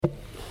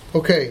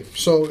Okay,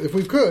 so if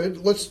we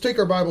could, let's take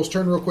our Bibles,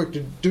 turn real quick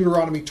to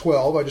Deuteronomy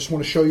 12. I just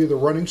want to show you the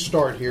running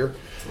start here.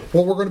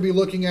 What we're going to be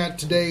looking at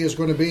today is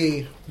going to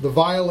be the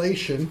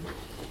violation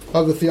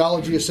of the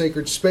theology of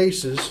sacred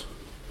spaces.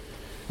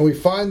 And we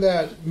find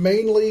that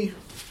mainly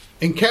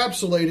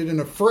encapsulated in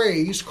a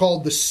phrase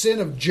called the sin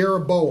of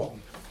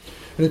Jeroboam.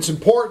 And it's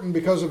important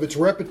because of its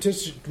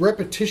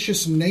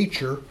repetitious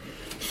nature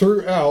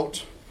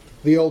throughout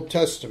the Old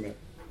Testament.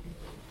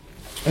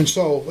 And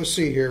so, let's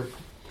see here.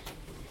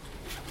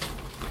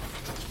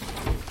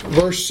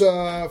 Verse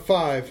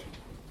 5.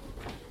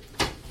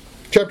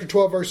 Chapter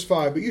 12, verse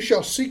 5. But you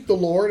shall seek the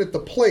Lord at the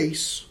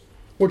place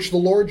which the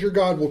Lord your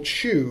God will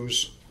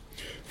choose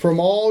from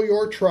all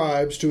your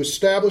tribes to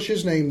establish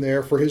his name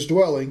there for his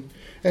dwelling,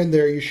 and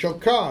there you shall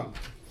come.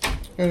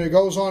 And it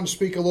goes on to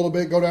speak a little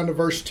bit, go down to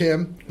verse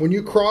 10. When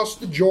you cross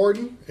the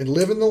Jordan and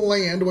live in the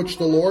land which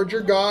the Lord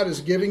your God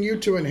is giving you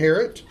to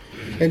inherit,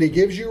 and he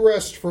gives you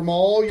rest from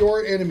all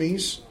your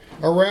enemies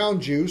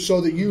around you,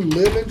 so that you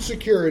live in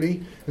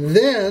security,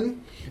 then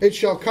it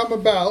shall come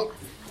about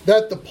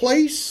that the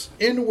place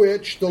in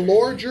which the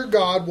Lord your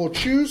God will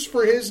choose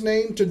for his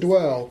name to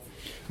dwell,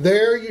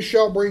 there you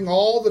shall bring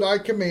all that I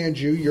command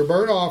you, your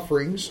burnt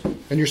offerings,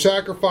 and your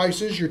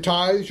sacrifices, your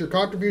tithes, your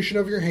contribution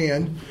of your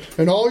hand,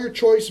 and all your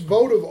choice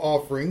votive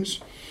offerings,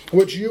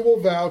 which you will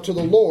vow to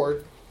the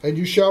Lord, and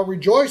you shall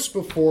rejoice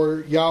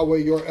before Yahweh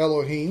your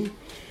Elohim,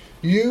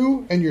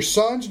 you and your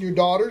sons and your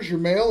daughters, your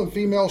male and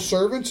female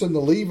servants, and the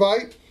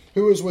Levite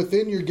who is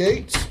within your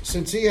gates,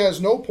 since he has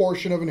no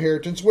portion of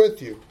inheritance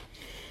with you.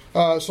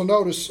 So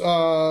notice,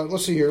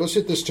 let's see here. Let's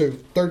hit this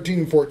too. 13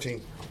 and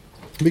 14.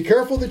 Be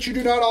careful that you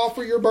do not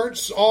offer your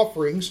burnt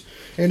offerings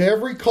in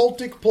every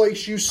cultic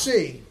place you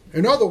see.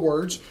 In other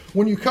words,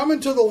 when you come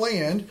into the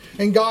land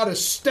and God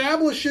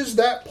establishes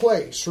that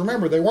place.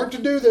 Remember, they weren't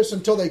to do this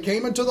until they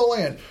came into the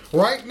land.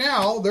 Right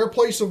now, their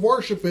place of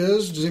worship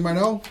is, does anybody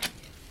know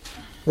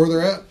where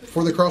they're at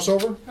before they cross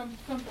over?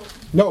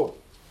 No.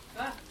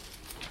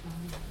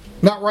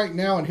 Not right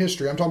now in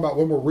history. I'm talking about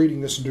when we're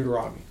reading this in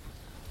Deuteronomy.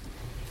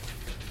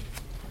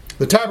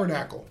 The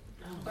tabernacle.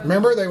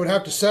 Remember, they would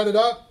have to set it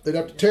up. They'd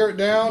have to tear it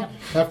down.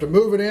 Have to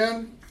move it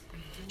in.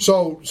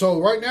 So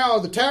right now,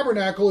 the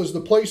tabernacle is the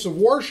place of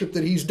worship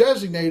that he's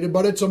designated,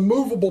 but it's a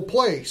movable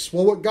place.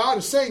 Well, what God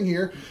is saying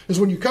here is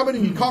when you come in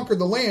and you conquer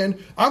the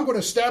land, I'm going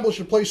to establish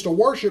a place to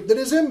worship that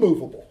is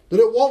immovable, that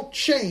it won't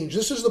change.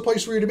 This is the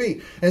place for you to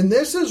be. And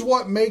this is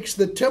what makes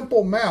the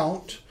Temple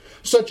Mount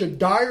such a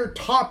dire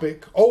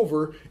topic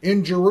over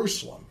in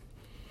Jerusalem.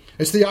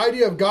 It's the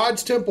idea of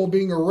God's temple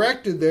being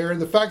erected there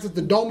and the fact that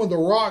the Dome of the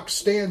Rock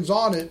stands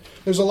on it.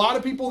 There's a lot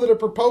of people that have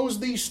proposed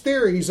these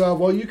theories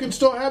of, well, you can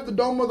still have the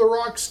Dome of the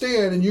Rock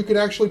stand and you can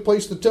actually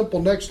place the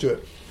temple next to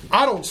it.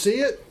 I don't see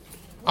it.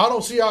 I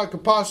don't see how it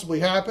could possibly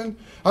happen.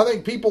 I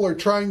think people are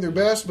trying their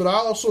best, but I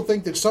also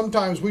think that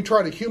sometimes we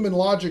try to human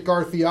logic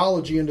our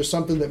theology into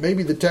something that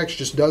maybe the text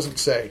just doesn't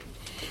say.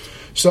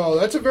 So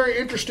that's a very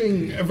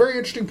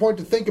interesting point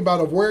to think about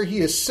of where he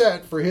is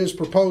set for his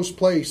proposed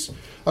place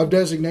of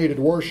designated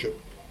worship.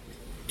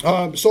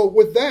 So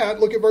with that,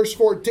 look at verse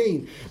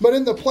 14. But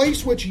in the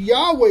place which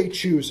Yahweh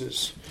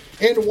chooses,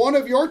 in one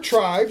of your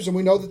tribes, and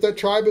we know that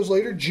tribe is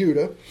later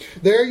Judah,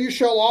 there you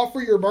shall offer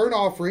your burnt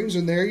offerings,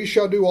 and there you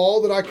shall do all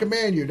that I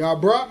command you. Now I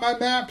brought my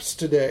maps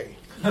today.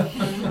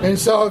 And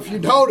so if you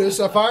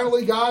notice, I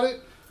finally got it.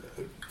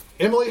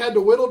 Emily had to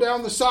whittle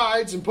down the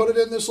sides and put it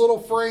in this little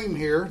frame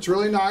here. It's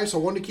really nice. I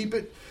wanted to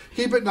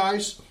keep it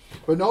nice.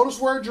 But notice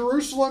where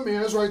Jerusalem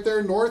is, right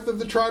there north of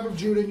the tribe of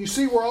Judah. And you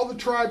see where all the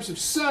tribes have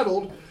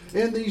settled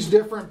in these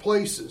different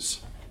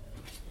places.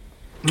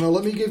 Now,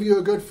 let me give you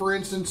a good, for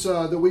instance,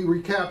 that we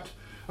recapped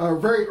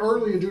very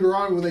early in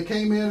Deuteronomy when they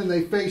came in and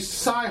they faced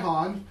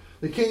Sihon,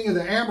 the king of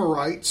the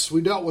Amorites. We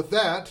dealt with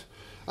that.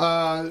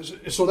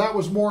 So that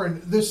was more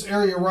in this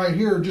area right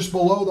here, just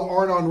below the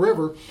Arnon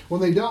River.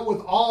 When they dealt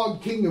with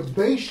Og, king of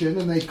Bashan,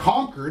 and they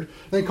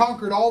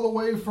conquered all the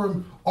way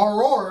from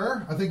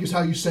Aroer, I think is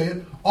how you say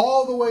it,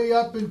 all the way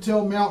up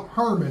until Mount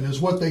Hermon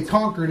is what they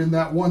conquered in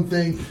that one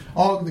thing.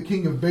 Og, the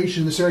king of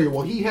Bashan, this area.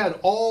 Well, he had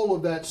all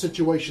of that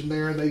situation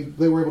there, and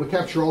they were able to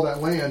capture all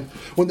that land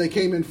when they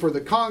came in for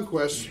the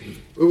conquest.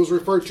 It was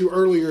referred to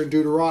earlier in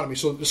Deuteronomy.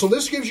 So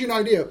this gives you an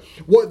idea.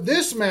 What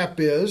this map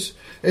is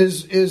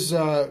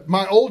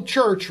my old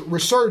church,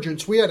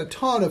 Resurgence. We had a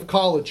ton of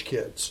college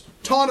kids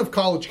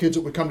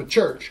that would come to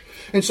church.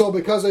 And so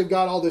because they've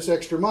got all this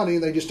extra money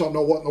and they just don't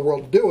know what in the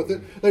world to do with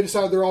it, they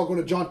decided they're all going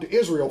to jaunt to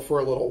Israel for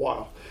a little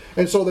while.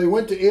 And so they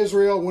went to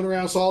Israel, went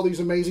around, saw all these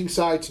amazing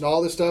sights and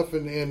all this stuff.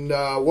 And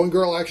one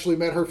girl actually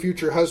met her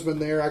future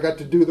husband there. I got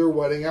to do their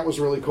wedding. That was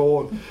really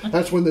cool. And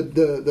that's when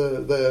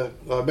the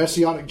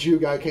Messianic Jew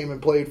guy came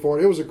and played for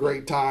it. It was a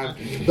great time.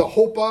 The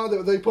chuppah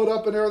that they put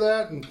up in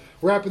there, and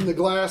wrapping the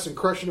glass and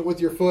crushing it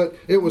with your foot.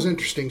 It was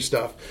interesting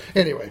stuff.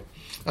 Anyway,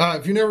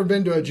 if you've never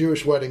been to a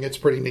Jewish wedding, it's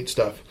pretty neat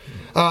stuff.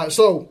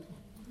 So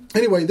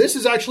anyway, this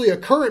is actually a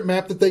current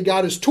map that they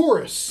got as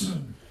tourists.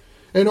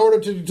 in order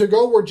to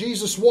go where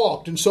Jesus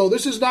walked. And so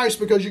this is nice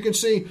because you can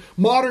see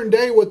modern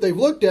day what they've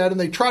looked at, and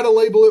they try to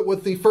label it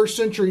with the first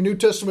century New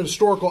Testament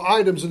historical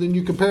items, and then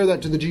you compare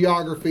that to the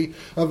geography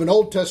of an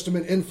Old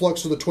Testament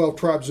influx of the 12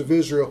 tribes of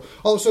Israel.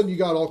 All of a sudden you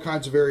got all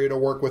kinds of area to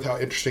work with, how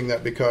interesting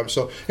that becomes.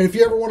 So, and if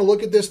you ever want to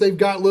look at this, they've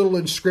got little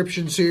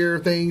inscriptions here,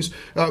 things,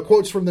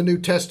 quotes from the New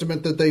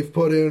Testament that they've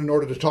put in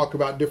order to talk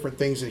about different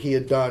things that he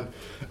had done.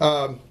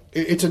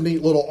 It's a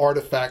neat little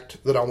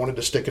artifact that I wanted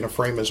to stick in a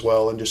frame as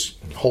well and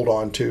just hold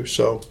on to.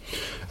 So,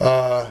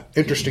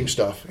 interesting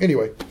stuff.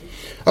 Anyway,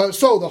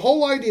 so the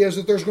whole idea is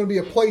that there's going to be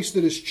a place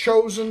that is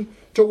chosen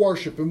to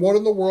worship. And what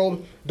in the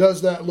world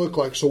does that look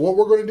like? So what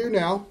we're going to do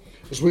now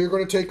is we are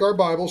going to take our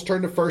Bibles,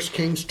 turn to 1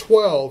 Kings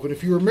 12. And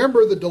if you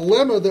remember, the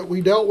dilemma that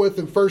we dealt with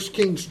in 1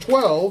 Kings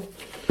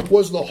 12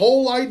 was the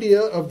whole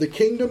idea of the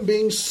kingdom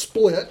being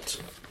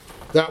split.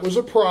 That was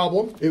a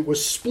problem. It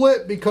was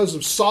split because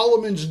of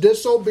Solomon's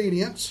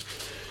disobedience.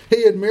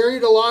 He had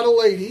married a lot of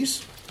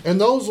ladies, and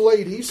those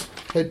ladies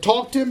had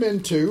talked him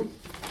into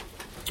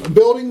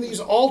building these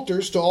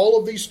altars to all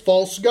of these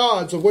false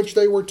gods, of which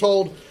they were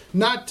told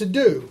not to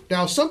do.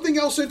 Now, something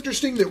else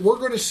interesting that we're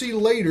going to see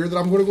later, that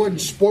I'm going to go ahead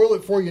and spoil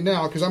it for you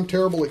now, because I'm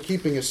terrible at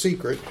keeping a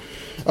secret.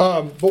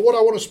 But what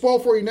I want to spoil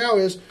for you now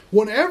is,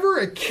 whenever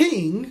a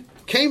king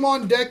came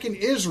on deck in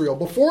Israel,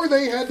 before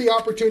they had the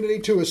opportunity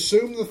to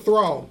assume the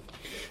throne,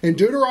 in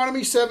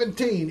Deuteronomy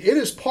 17, it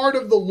is part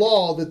of the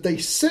law that they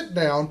sit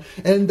down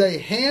and they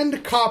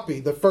hand copy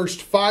the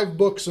first 5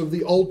 books of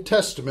the Old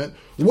Testament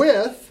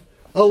with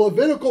a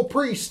Levitical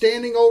priest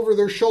standing over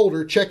their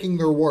shoulder checking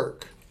their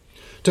work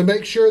to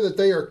make sure that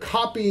they are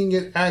copying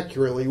it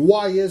accurately.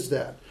 Why is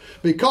that?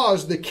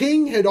 Because the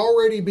king had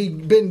already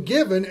been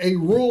given a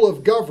rule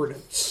of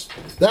governance.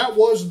 That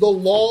was the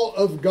law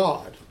of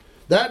God.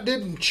 That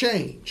didn't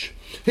change.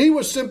 He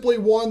was simply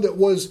one that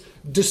was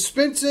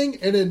dispensing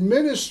and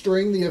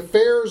administering the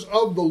affairs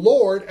of the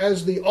Lord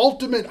as the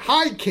ultimate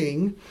high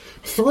king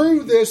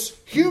through this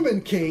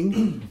human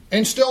king,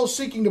 and still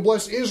seeking to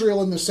bless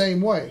Israel in the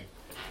same way.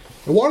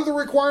 And one of the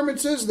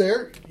requirements is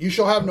there, you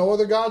shall have no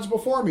other gods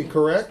before me,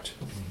 correct?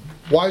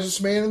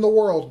 Wisest man in the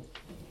world,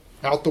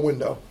 out the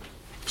window.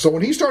 So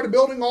when he started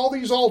building all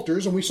these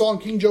altars, and we saw in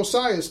King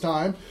Josiah's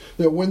time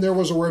that when there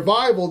was a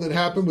revival that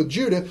happened with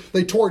Judah,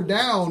 they tore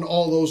down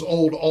all those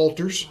old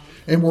altars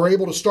and were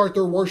able to start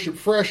their worship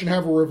fresh and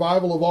have a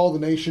revival of all the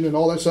nation and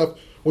all that stuff,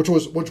 which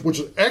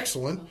was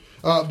excellent.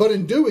 But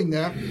in doing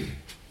that,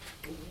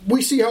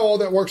 we see how all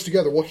that works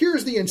together. Well,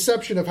 here's the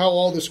inception of how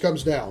all this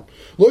comes down.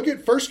 Look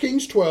at 1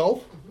 Kings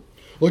 12.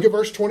 Look at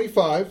verse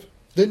 25.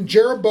 Then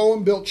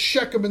Jeroboam built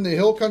Shechem in the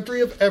hill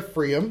country of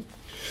Ephraim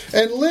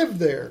and lived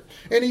there.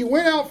 And he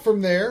went out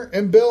from there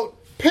and built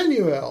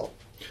Penuel.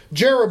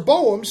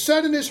 Jeroboam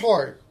said in his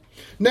heart,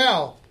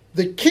 now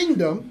the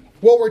kingdom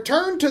will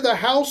return to the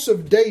house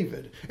of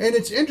David. And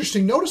it's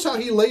interesting. Notice how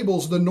he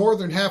labels the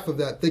northern half of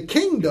that. The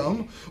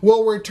kingdom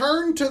will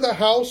return to the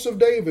house of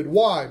David.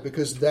 Why?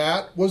 Because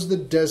that was the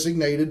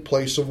designated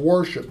place of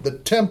worship, the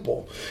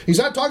temple. He's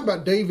not talking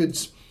about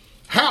David's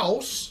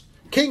house,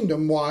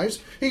 kingdom-wise.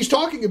 He's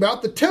talking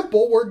about the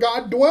temple where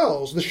God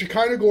dwells, the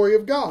Shekinah glory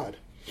of God.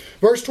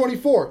 Verse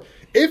 24,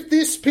 if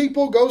this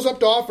people goes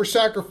up to offer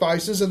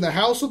sacrifices in the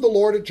house of the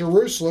Lord at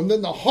Jerusalem,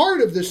 then the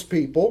heart of this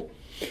people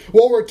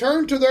will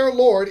return to their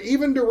Lord,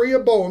 even to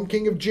Rehoboam,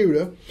 king of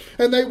Judah,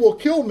 and they will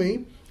kill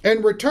me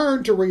and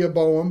return to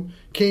Rehoboam,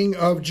 king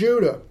of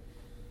Judah.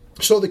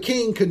 So the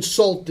king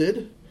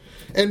consulted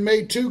and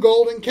made 2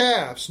 golden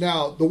calves.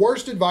 Now, the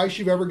worst advice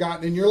you've ever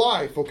gotten in your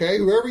life, okay?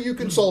 Whoever you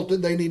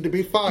consulted, they need to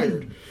be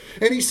fired.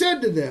 And he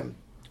said to them,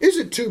 is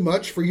it too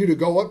much for you to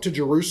go up to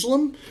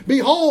Jerusalem?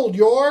 Behold,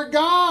 your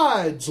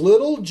gods,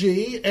 little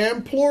g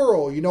and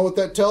plural. You know what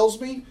that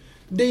tells me?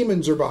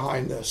 Demons are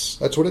behind this.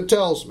 That's what it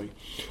tells me.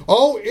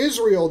 O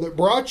Israel, that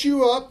brought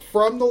you up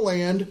from the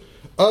land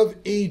of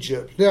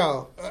Egypt.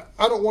 Now,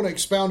 I don't want to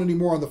expound any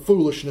more on the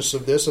foolishness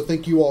of this. I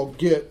think you all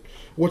get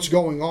what's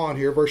going on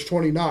here. Verse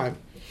 29.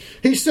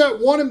 He set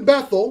one in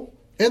Bethel,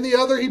 and the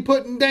other he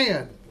put in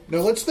Dan. Now,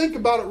 let's think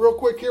about it real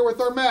quick here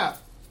with our map.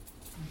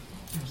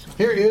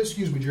 Here is,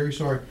 excuse me, Jerry,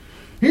 sorry.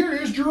 Here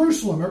is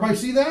Jerusalem. Everybody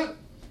see that?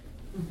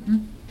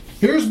 Mm-hmm.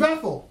 Here's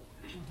Bethel.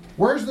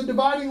 Where's the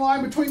dividing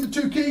line between the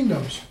 2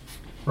 kingdoms?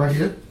 Right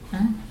here.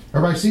 Mm-hmm.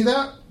 Everybody see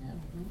that?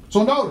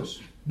 So notice,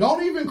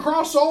 don't even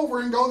cross over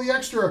and go the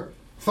extra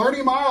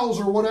 30 miles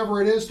or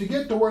whatever it is to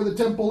get to where the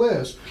temple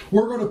is.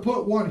 We're going to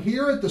put one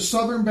here at the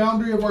southern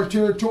boundary of our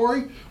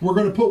territory. We're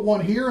going to put one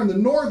here in the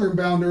northern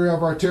boundary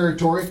of our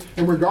territory.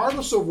 And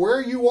regardless of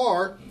where you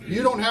are,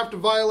 you don't have to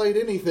violate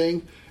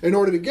anything in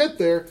order to get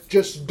there.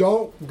 Just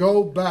don't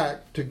go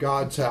back to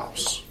God's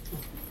house.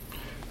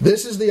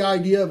 This is the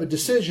idea of a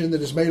decision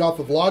that is made off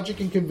of logic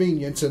and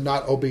convenience and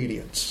not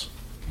obedience.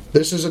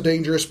 This is a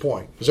dangerous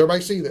point. Does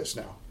everybody see this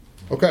now?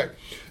 Okay.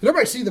 Does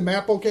everybody see the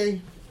map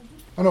okay?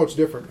 I know it's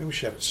different. Maybe we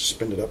should have it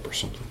suspended up or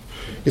something.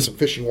 Get some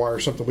fishing wire or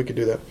something. We could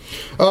do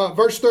that.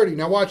 Verse 30.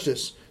 Now watch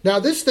this. Now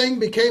this thing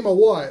became a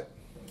what?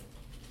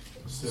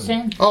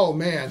 Sin. Oh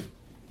man.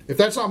 If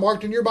that's not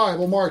marked in your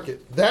Bible, mark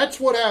it. That's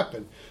what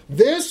happened.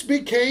 This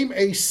became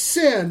a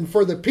sin,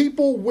 for the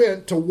people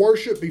went to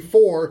worship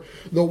before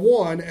the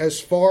one as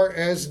far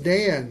as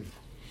Dan.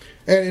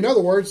 And in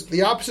other words,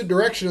 the opposite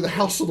direction of the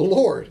house of the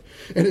Lord.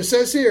 And it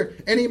says here,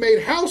 and he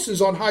made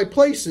houses on high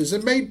places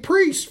and made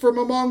priests from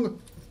among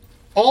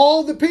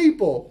all the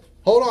people.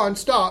 Hold on,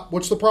 stop.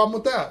 What's the problem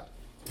with that?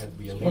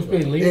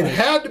 It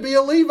had to be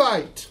a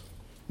Levite.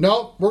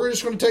 No, we're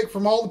just going to take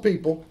from all the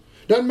people.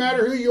 Doesn't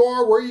matter who you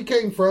are, where you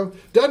came from.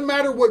 Doesn't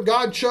matter what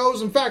God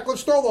chose. In fact,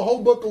 let's throw the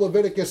whole book of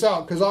Leviticus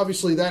out, because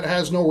obviously that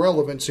has no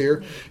relevance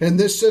here in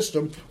this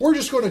system. We're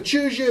just going to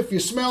choose you. If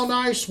you smell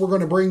nice, we're going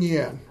to bring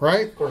you in,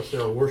 right? Of course,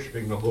 they're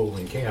worshiping the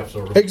golden calf.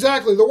 So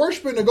exactly. They're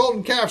worshiping the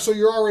golden calf, so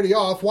you're already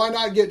off. Why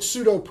not get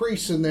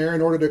pseudo-priests in there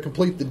in order to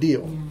complete the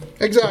deal?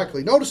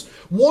 Exactly. Notice,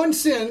 one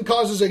sin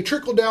causes a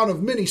trickle-down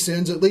of many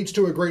sins that leads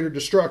to a greater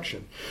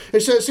destruction.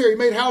 It says here, he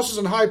made houses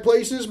in high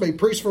places, made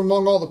priests from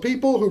among all the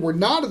people who were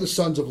not of the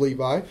sons of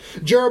Levi.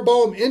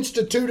 Jeroboam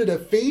instituted a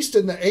feast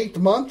in the 8th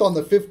month on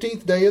the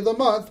 15th day of the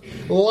month,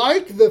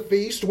 like the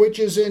feast which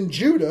is in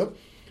Judah.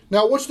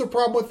 Now, what's the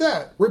problem with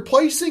that?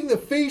 Replacing the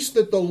feast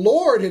that the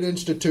Lord had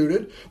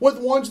instituted with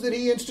ones that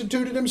he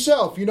instituted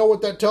himself. You know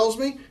what that tells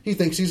me? He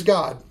thinks he's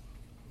God.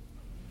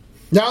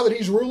 Now that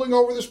he's ruling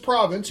over this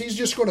province, he's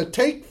just going to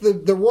take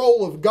the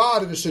role of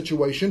God in a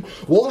situation.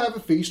 We'll have a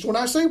feast when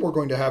I say we're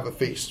going to have a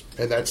feast.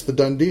 And that's the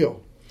done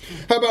deal.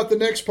 How about the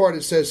next part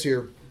it says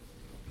here?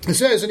 It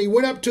says, and he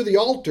went up to the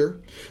altar.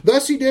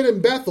 Thus he did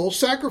in Bethel,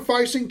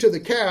 sacrificing to the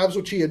calves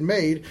which he had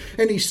made.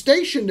 And he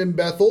stationed in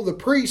Bethel the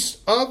priests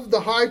of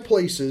the high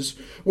places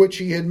which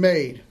he had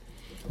made.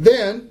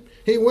 Then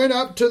he went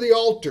up to the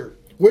altar,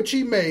 which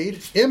he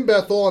made in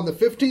Bethel on the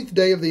 15th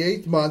day of the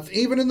 8th month,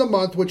 even in the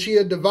month which he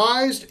had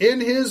devised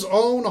in his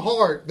own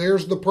heart.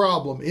 There's the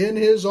problem, in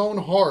his own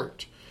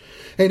heart.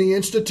 And he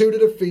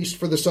instituted a feast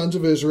for the sons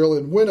of Israel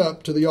and went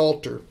up to the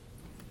altar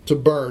to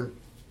burn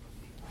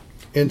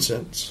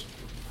incense.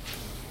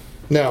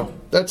 Now,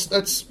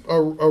 that's a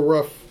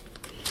rough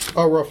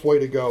way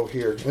to go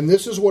here. And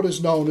this is what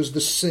is known as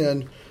the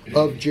sin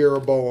of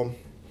Jeroboam.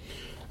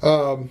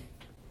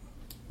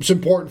 It's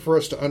important for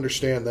us to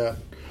understand that.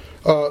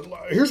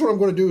 Here's what I'm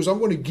going to do is I'm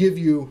going to give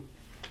you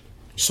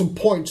some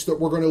points that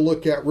we're going to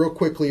look at real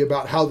quickly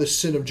about how this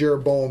sin of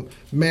Jeroboam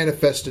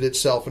manifested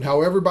itself and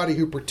how everybody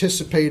who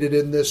participated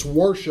in this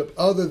worship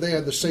other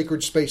than the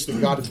sacred space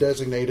that God had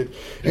designated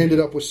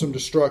ended up with some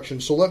destruction.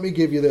 So let me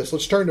give you this.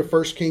 Let's turn to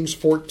 1 Kings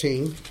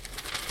 14.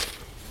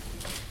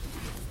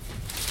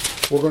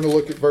 We're going to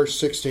look at verse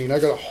 16. I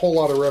got a whole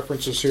lot of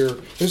references here.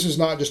 This is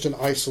not just an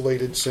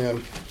isolated sin.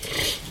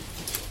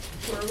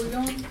 Where are we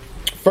going?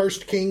 1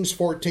 Kings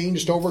 14,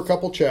 just over a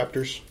couple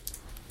chapters.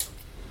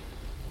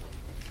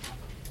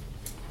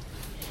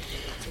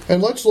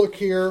 And let's look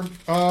here.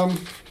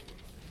 Let's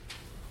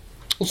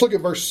look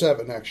at verse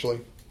 7, actually.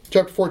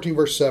 Chapter 14,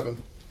 verse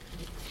 7.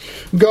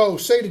 Go,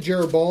 say to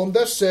Jeroboam,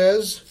 thus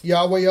says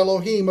Yahweh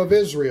Elohim of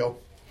Israel,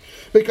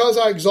 because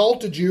I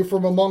exalted you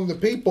from among the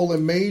people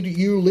and made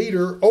you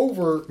leader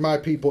over my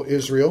people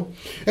Israel,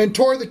 and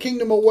tore the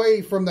kingdom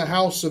away from the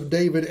house of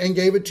David and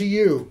gave it to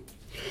you.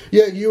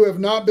 Yet you have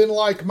not been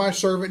like my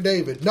servant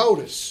David.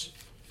 Notice,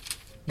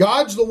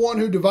 God's the one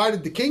who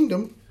divided the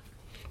kingdom,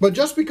 but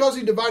just because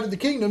he divided the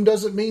kingdom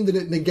doesn't mean that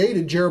it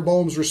negated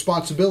Jeroboam's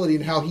responsibility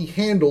in how he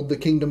handled the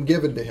kingdom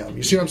given to him.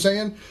 You see what I'm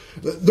saying?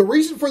 The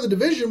reason for the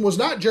division was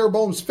not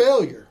Jeroboam's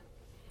failure,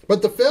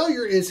 but the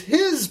failure is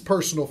his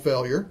personal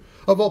failure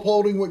of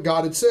upholding what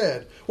God had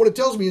said. What it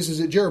tells me is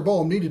that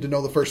Jeroboam needed to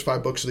know the first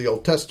 5 books of the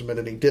Old Testament,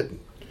 and he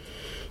didn't.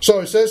 So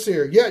it says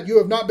here, yet you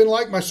have not been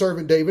like my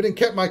servant David, and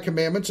kept my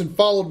commandments, and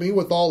followed me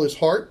with all his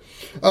heart,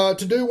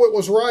 to do what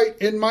was right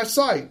in my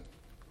sight.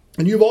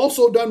 And you've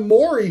also done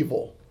more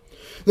evil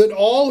than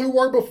all who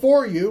were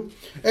before you,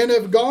 and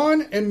have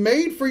gone and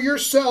made for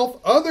yourself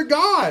other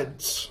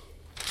gods,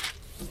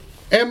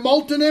 and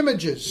molten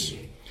images,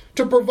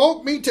 to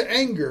provoke me to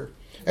anger,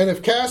 and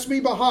have cast me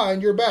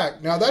behind your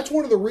back. Now, that's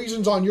one of the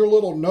reasons on your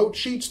little note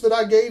sheets that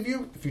I gave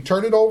you. If you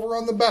turn it over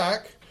on the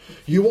back,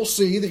 you will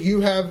see that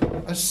you have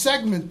a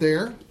segment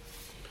there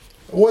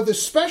with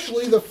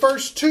especially the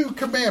first 2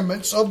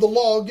 commandments of the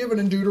law given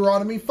in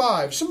Deuteronomy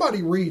 5.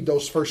 Somebody read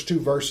those first 2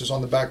 verses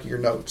on the back of your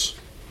notes.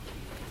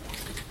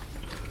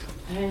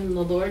 I am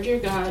the Lord your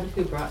God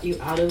who brought you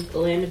out of the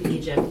land of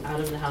Egypt, out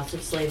of the house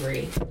of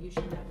slavery. You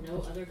shall have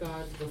no other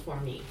gods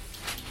before me.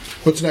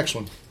 What's the next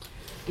one?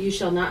 You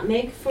shall not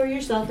make for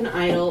yourself an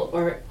idol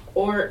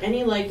or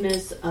any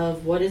likeness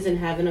of what is in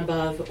heaven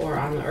above, or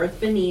on the earth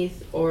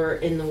beneath, or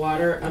in the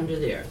water under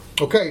the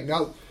earth. Okay,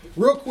 now,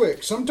 real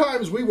quick,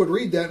 sometimes we would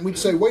read that and we'd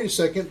say, wait a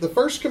second, the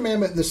first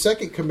commandment and the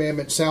second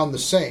commandment sound the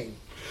same.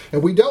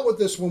 And we dealt with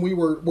this when we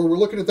were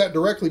looking at that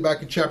directly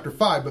back in chapter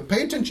 5. But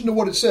pay attention to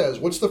what it says.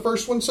 What's the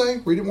first one say?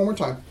 Read it one more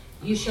time.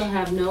 You shall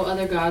have no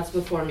other gods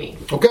before me.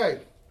 Okay.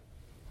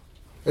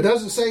 It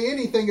doesn't say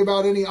anything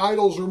about any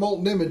idols or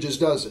molten images,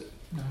 does it?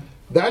 No.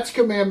 That's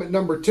commandment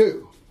number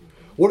 2.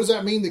 What does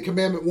that mean that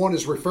commandment 1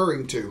 is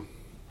referring to?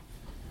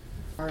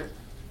 Heart.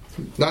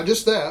 Not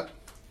just that.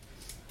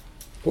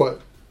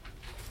 What?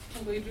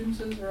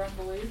 Allegiances or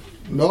unbelief?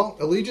 No,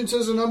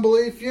 allegiances and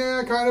unbelief,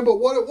 yeah, kind of. But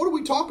what do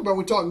we talk about?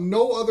 We talk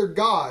no other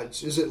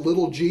gods. Is it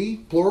little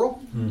g,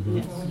 plural?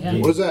 Yeah.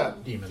 What is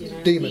that?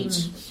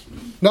 Demons.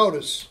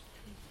 Notice,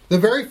 the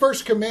very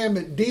first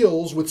commandment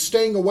deals with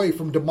staying away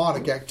from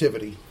demonic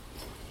activity.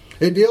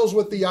 It deals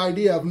with the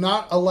idea of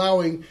not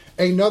allowing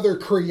another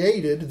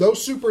created, though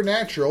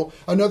supernatural,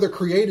 another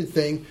created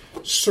thing,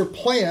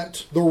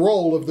 supplant the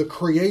role of the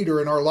creator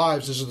in our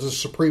lives as the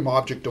supreme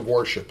object of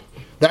worship.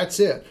 That's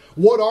it.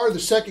 What are the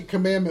second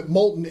commandment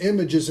molten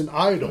images and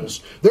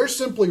idols? They're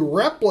simply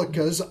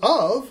replicas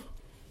of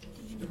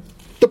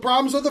the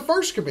problems of the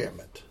first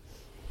commandment.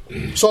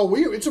 So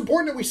it's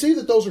important that we see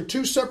that those are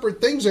two separate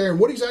things there. And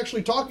what he's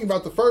actually talking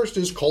about, the first,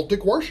 is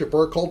cultic worship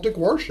or occultic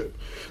worship.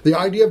 The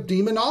idea of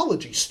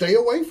demonology. Stay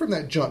away from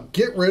that junk.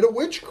 Get rid of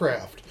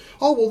witchcraft.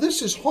 Oh, well,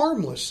 this is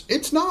harmless.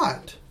 It's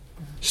not.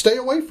 Stay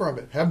away from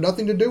it. Have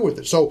nothing to do with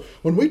it. So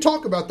when we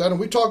talk about that and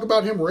we talk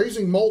about him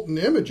raising molten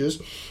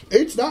images,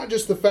 it's not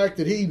just the fact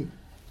that he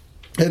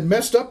had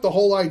messed up the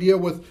whole idea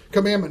with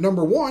commandment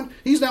number 1.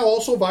 He's now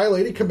also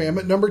violated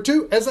commandment number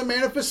 2 as a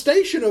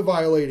manifestation of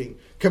violating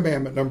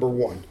commandment number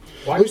 1.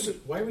 Why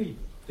would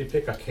they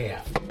pick a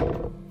calf?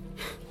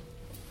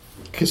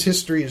 Because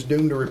history is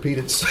doomed to repeat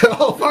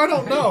itself. I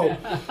don't know.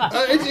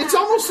 It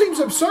almost seems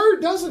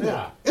absurd, doesn't it?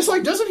 Yeah. It's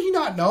like, doesn't he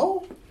not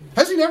know?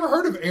 Has he never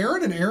heard of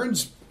Aaron and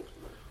Aaron's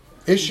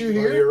issue Well,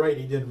 here? you're right,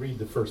 he didn't read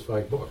the first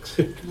 5 books.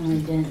 I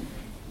didn't.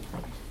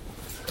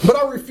 But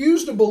I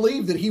refuse to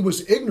believe that he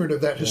was ignorant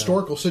of that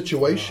historical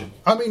situation.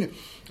 I mean,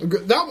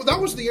 that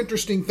was the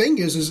interesting thing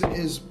is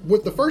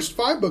with the first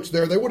 5 books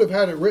there, they would have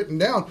had it written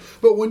down.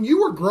 But when you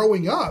were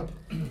growing up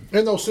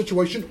in those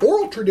situations,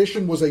 oral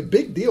tradition was a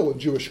big deal in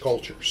Jewish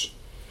cultures.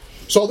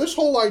 So this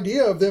whole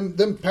idea of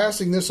them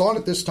passing this on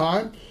at this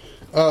time,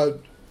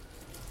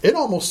 it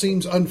almost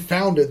seems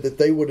unfounded that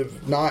they would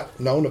have not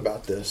known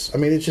about this. I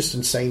mean, it's just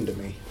insane to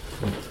me.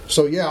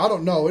 So yeah, I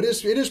don't know. It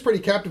is pretty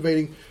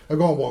captivating. I'm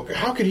going, well,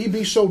 how could he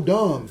be so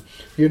dumb?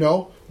 You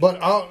know. But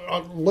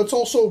let's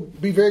also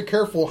be very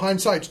careful.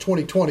 Hindsight's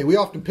 20/20. We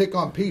often pick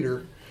on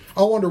Peter.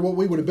 I wonder what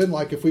we would have been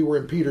like if we were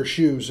in Peter's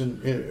shoes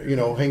and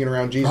hanging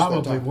around Jesus.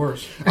 Probably that time.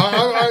 worse.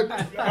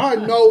 I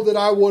know that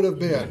I would have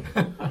been,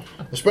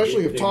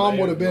 especially if They Tom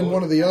might would have have been known.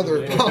 one of the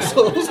other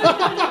apostles.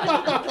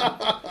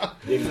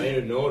 They might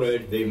have known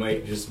it. They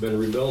might just been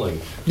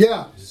rebelling.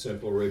 Yeah,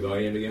 Simple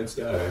rebellion against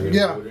God. I'm going to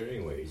Yeah. do it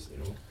anyways.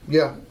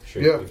 yeah,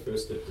 Shake yeah. my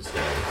fist at this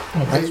guy.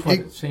 Well, that's what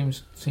it-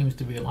 it seems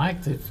to be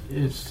like. That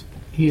is,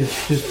 he is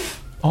just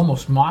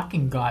almost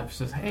mocking God.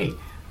 Says, "Hey,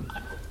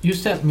 you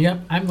set me up.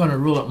 I'm going to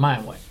rule it my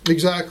way."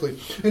 Exactly.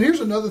 And here's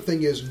another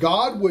thing is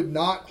God would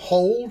not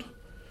hold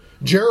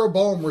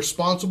Jeroboam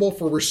responsible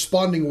for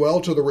responding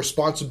well to the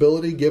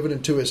responsibility given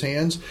into his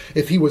hands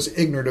if he was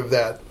ignorant of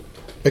that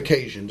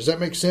occasion. Does that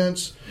make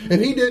sense? If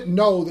he didn't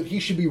know that he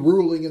should be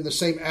ruling in the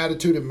same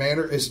attitude and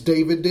manner as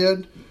David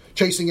did,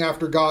 chasing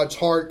after God's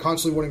heart,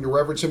 constantly wanting to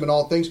reverence him in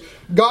all things,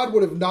 God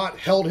would have not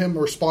held him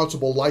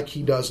responsible like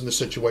he does in the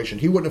situation.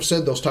 He wouldn't have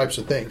said those types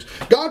of things.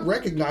 God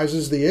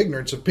recognizes the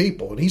ignorance of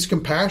people, and he's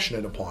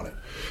compassionate upon it.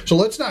 So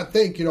let's not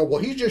think, well,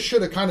 he just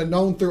should have kind of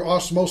known through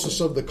osmosis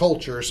of the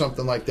culture or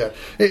something like that.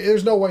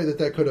 There's no way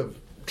that could have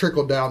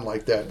trickled down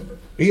like that.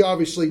 He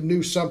obviously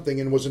knew something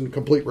and was in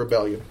complete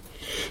rebellion.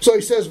 So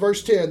he says,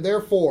 verse 10,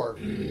 therefore,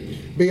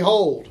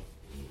 behold,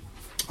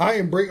 I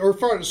am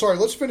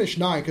let's finish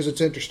 9 because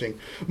it's interesting.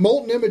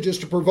 Molten images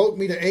to provoke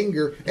me to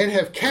anger and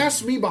have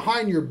cast me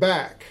behind your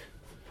back.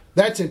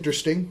 That's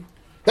interesting.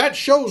 That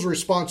shows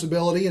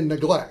responsibility and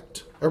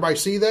neglect. Everybody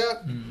see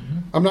that? Mm-hmm.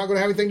 I'm not going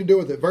to have anything to do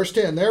with it. Verse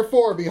 10,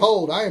 therefore,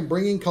 behold, I am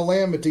bringing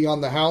calamity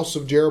on the house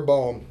of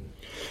Jeroboam,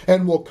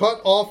 and will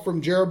cut off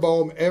from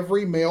Jeroboam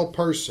every male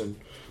person,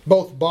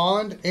 both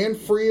bond and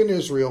free in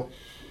Israel.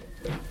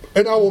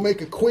 And I will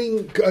make a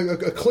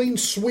clean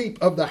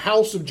sweep of the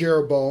house of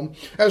Jeroboam,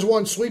 as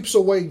one sweeps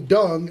away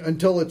dung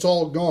until it's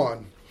all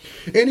gone.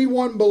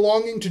 Anyone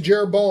belonging to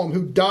Jeroboam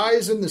who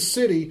dies in the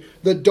city,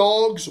 the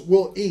dogs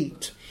will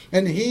eat.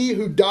 And he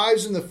who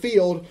dies in the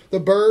field, the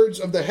birds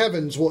of the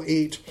heavens will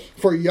eat,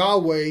 for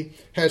Yahweh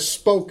has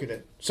spoken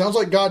it. Sounds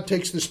like God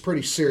takes this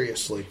pretty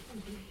seriously.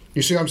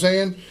 You see what I'm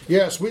saying?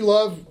 Yes, we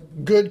love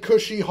good,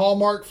 cushy,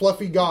 hallmark,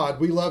 fluffy God.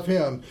 We love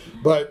him.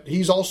 But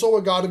he's also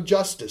a God of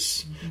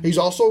justice. He's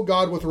also a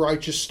God with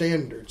righteous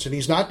standards. And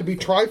he's not to be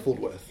trifled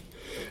with.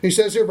 He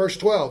says here, verse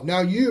 12,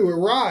 now you,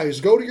 arise,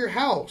 go to your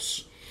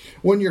house.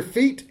 When your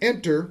feet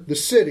enter the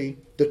city,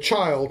 the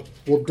child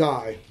will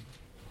die.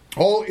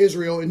 All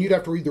Israel, and you'd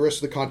have to read the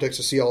rest of the context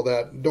to see all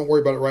that. Don't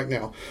worry about it right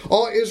now.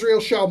 All Israel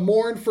shall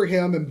mourn for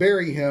him and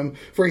bury him,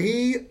 for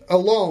he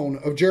alone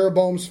of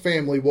Jeroboam's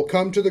family will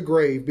come to the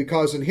grave,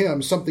 because in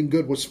him something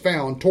good was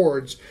found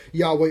towards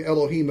Yahweh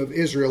Elohim of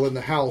Israel in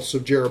the house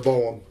of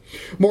Jeroboam.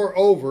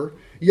 Moreover,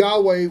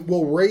 Yahweh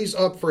will raise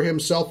up for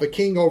himself a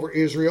king over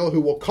Israel who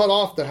will cut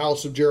off the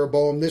house of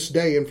Jeroboam this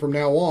day and from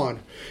now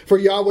on. For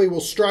Yahweh will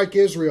strike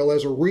Israel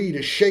as a reed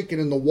is shaken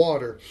in the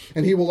water,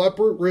 and he will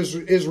uproot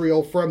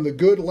Israel from the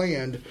good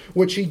land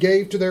which he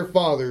gave to their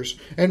fathers,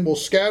 and will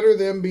scatter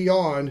them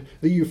beyond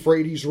the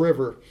Euphrates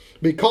River,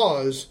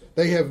 because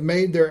they have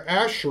made their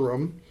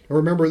Asherim.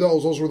 Remember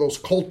those were those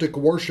cultic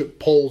worship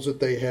poles that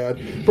they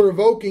had,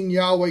 provoking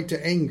Yahweh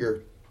to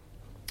anger.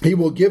 He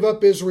will give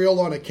up Israel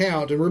on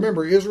account, and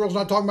remember, Israel's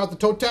not talking about the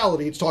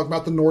totality, it's talking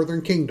about the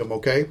northern kingdom,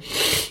 okay?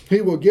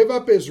 He will give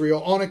up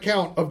Israel on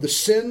account of the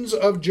sins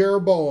of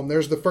Jeroboam.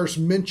 There's the first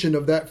mention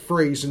of that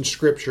phrase in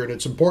Scripture, and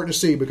it's important to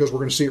see because we're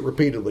going to see it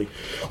repeatedly.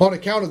 On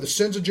account of the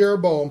sins of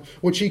Jeroboam,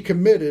 which he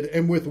committed,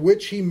 and with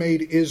which he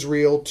made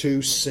Israel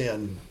to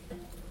sin.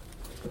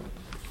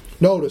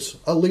 Notice,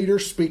 a leader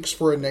speaks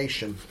for a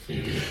nation.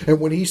 And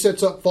when he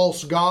sets up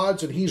false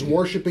gods and he's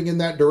worshiping in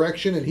that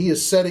direction and he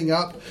is setting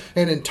up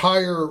an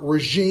entire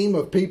regime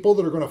of people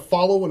that are going to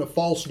follow in a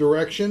false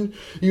direction,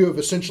 you have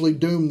essentially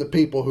doomed the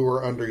people who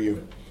are under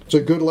you. It's a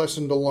good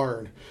lesson to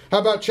learn. How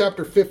about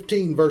chapter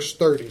 15, verse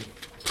 30?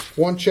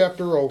 One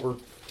chapter over.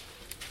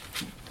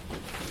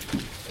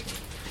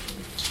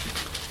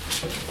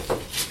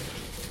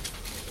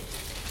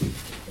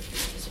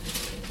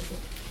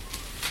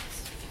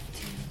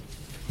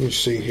 Let me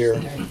see here.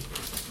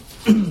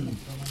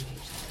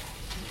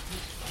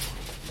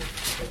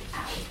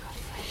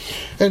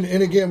 And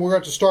again, we're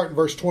going to start in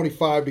verse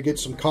 25 to get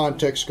some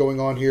context going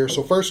on here.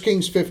 So 1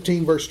 Kings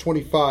 15, verse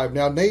 25.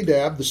 Now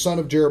Nadab, the son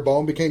of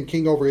Jeroboam, became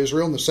king over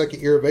Israel in the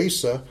second year of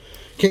Asa,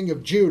 king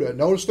of Judah.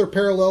 Notice they're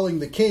paralleling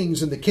the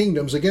kings and the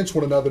kingdoms against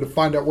one another to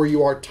find out where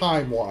you are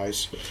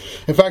time-wise.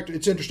 In fact,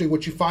 it's interesting.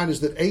 What you find is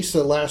that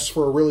Asa lasts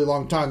for a really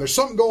long time. There's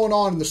something going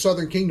on in the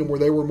southern kingdom where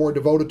they were more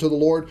devoted to the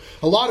Lord.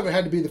 A lot of it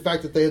had to be the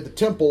fact that they had the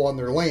temple on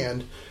their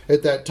land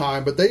at that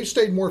time, but they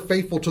stayed more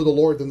faithful to the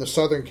Lord than the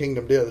southern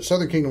kingdom did. The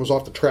southern kingdom was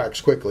off the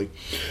tracks quickly.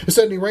 It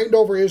said, and he reigned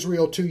over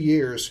Israel 2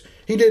 years.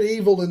 He did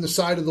evil in the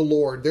sight of the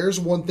Lord. There's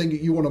one thing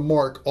that you want to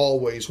mark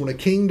always. When a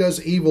king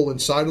does evil in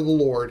sight of the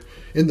Lord,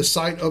 in the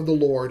sight of the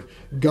Lord,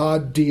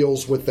 God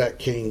deals with that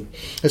king.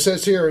 It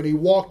says here, and he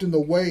walked in the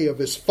way of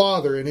his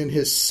father and in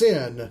his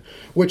sin,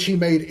 which he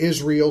made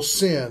Israel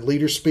sin.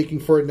 Leader speaking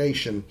for a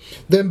nation.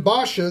 Then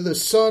Baasha, the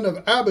son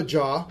of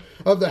Abijah,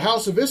 of the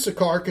house of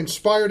Issachar,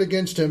 conspired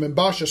against him, and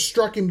Baasha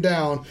struck him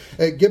down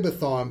at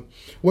Gibbethon,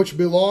 which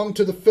belonged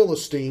to the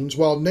Philistines,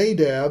 while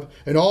Nadab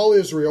and all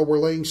Israel were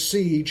laying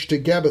siege to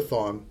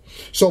Gibbethon.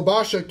 So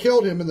Baasha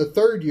killed him in the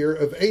 3rd year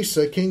of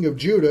Asa, king of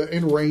Judah,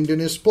 and reigned in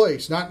his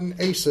place. Not in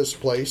Asa's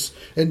place,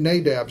 in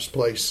Nadab's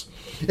place.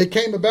 It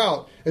came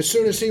about, as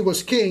soon as he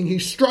was king, he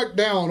struck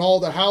down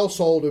all the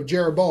household of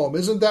Jeroboam.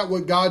 Isn't that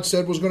what God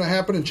said was going to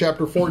happen in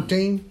chapter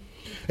 14?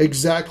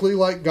 Exactly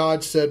like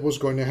God said was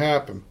going to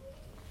happen.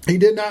 He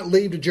did not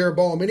leave to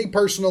Jeroboam any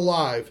person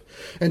alive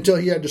until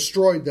he had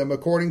destroyed them,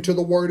 according to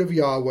the word of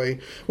Yahweh,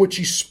 which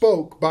he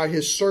spoke by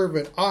his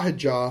servant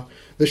Ahijah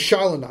the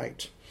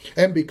Shilonite.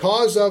 And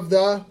because of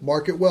the,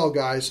 mark it well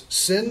guys,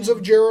 sins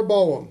of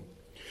Jeroboam,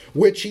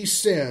 which he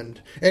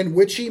sinned, and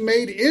which he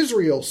made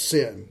Israel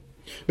sin,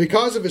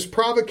 because of his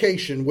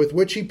provocation with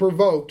which he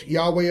provoked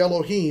Yahweh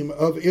Elohim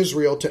of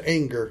Israel to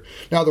anger.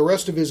 Now the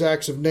rest of his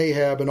acts of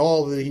Nahab and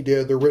all that he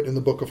did, they're written in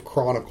the book of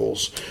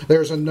Chronicles.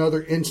 There's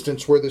another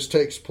instance where this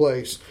takes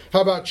place.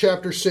 How about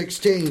chapter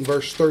 16,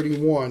 verse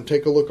 31?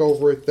 Take a look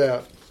over at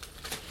that.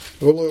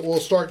 We'll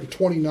start in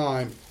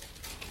 29.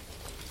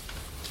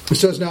 It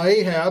says, now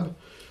Ahab,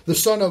 the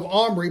son of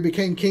Omri,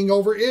 became king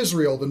over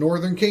Israel, the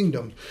northern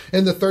kingdom,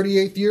 in the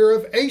 38th year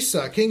of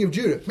Asa, king of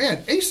Judah.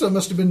 Man, Asa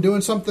must have been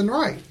doing something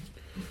right.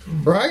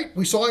 Right?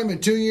 We saw him in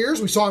 2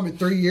 years. We saw him in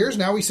 3 years.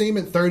 Now we see him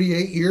in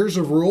 38 years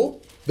of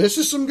rule. This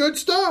is some good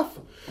stuff.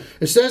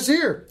 It says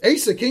here,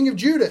 Asa, king of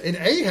Judah, and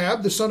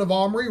Ahab, the son of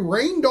Omri,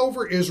 reigned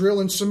over Israel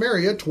and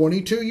Samaria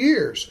 22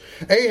 years.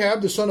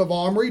 Ahab, the son of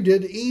Omri,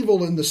 did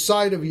evil in the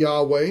sight of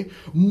Yahweh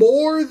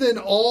more than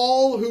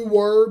all who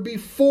were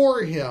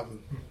before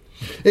him.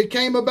 It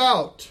came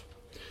about,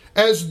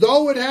 as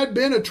though it had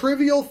been a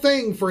trivial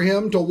thing for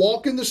him to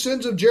walk in the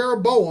sins of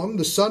Jeroboam,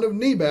 the son of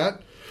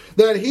Nebat,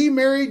 that he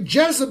married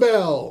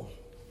Jezebel.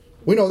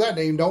 We know that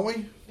name, don't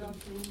we?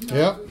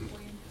 Yeah.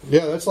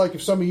 Yeah, that's like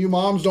if some of you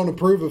moms don't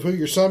approve of who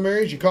your son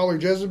marries, you call her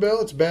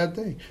Jezebel. It's a bad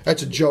thing.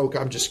 That's a joke.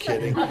 I'm just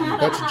kidding.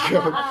 That's a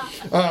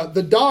joke.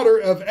 The daughter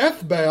of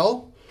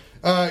Ethbaal,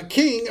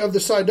 king of the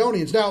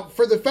Sidonians. Now,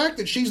 for the fact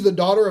that she's the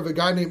daughter of a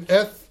guy named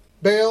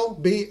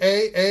Ethbaal,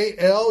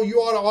 B-A-A-L, you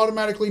ought to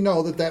automatically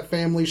know that that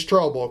family's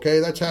trouble, okay?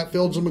 That's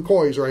Hatfields and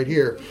McCoys right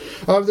here.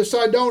 Of the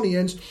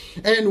Sidonians,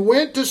 and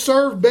went to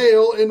serve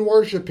Baal and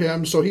worship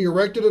him. So he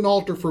erected an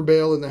altar for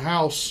Baal in the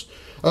house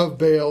of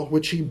Baal,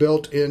 which he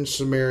built in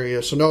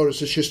Samaria. So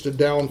notice, it's just a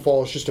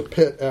downfall. It's just a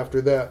pit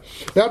after that.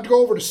 Now to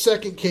go over to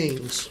 2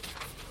 Kings.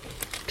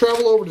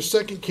 Travel over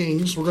to 2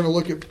 Kings. We're going to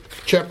look at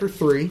chapter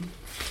 3.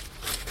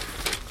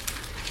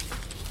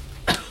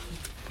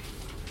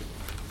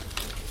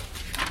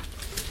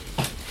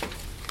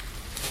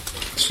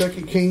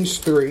 Second Kings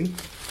 3.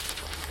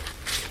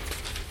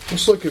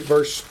 Let's look at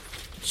verse,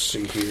 let's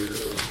see here.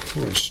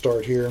 We're going to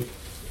start here.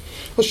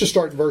 Let's just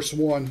start in verse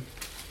 1.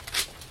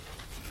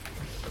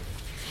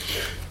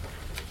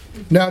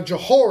 Now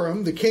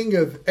Jehoram, the king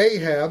of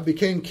Ahab,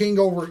 became king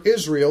over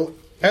Israel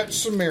at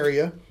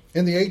Samaria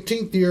in the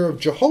 18th year of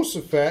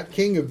Jehoshaphat,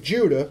 king of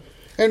Judah,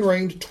 and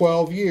reigned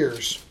 12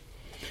 years.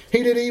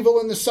 He did evil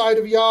in the sight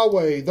of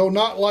Yahweh, though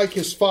not like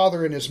his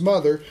father and his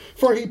mother,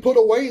 for he put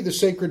away the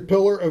sacred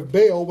pillar of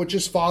Baal which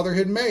his father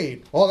had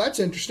made. Oh, that's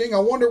interesting. I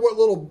wonder what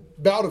little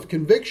bout of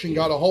conviction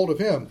got a hold of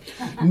him.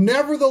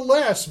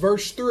 Nevertheless,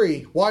 verse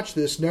 3, watch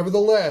this,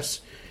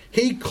 nevertheless,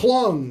 he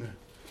clung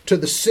to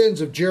the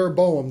sins of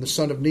Jeroboam, the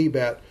son of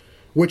Nebat,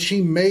 which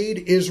he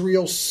made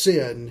Israel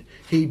sin.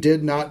 He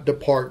did not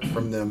depart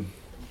from them.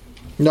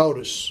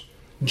 Notice,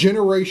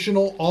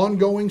 generational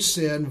ongoing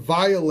sin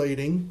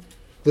violating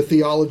the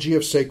theology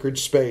of sacred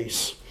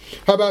space.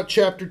 How about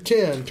chapter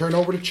 10? Turn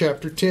over to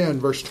chapter 10,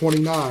 verse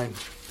 29.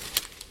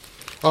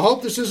 I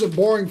hope this isn't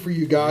boring for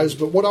you guys,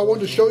 but what I want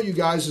to show you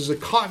guys is a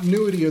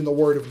continuity in the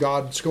Word of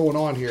God that's going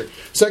on here.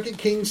 2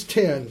 Kings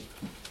 10.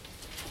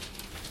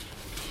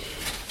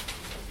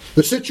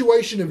 The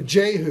situation of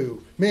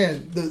Jehu.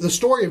 Man, the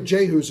story of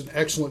Jehu is an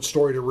excellent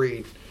story to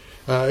read.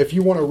 If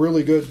you want a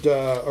really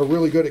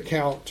good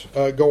account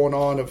going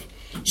on of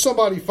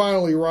somebody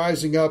finally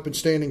rising up and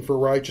standing for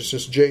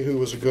righteousness, Jehu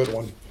was a good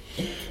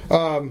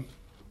one.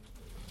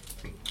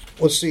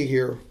 Let's see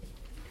here.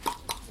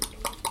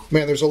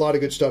 Man, there's a lot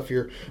of good stuff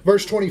here.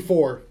 Verse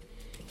 24.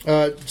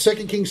 2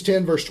 Kings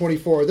 10, verse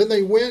 24. Then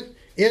they went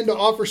in to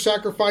offer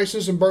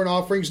sacrifices and burnt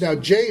offerings. Now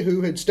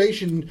Jehu had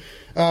stationed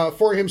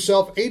for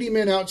himself 80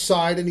 men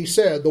outside, and he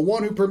said, the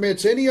one who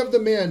permits any of the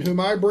men whom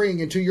I bring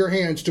into your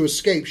hands to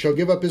escape shall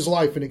give up his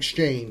life in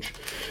exchange.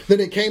 Then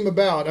it came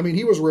about,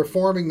 he was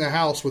reforming the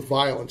house with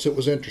violence. It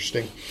was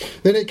interesting.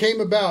 Then it came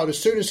about, as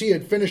soon as he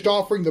had finished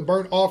offering the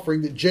burnt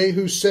offering, that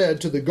Jehu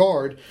said to the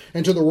guard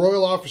and to the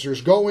royal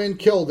officers, go in,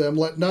 kill them,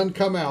 let none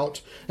come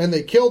out. And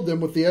they killed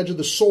them with the edge of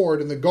the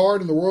sword, and the guard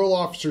and the royal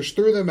officers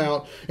threw them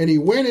out, and he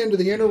went into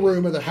the inner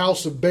room of the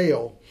house of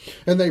Baal.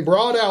 And they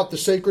brought out the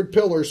sacred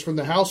pillars from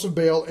the house of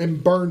Baal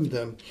and burned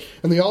them.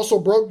 And they also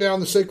broke down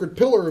the sacred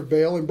pillar of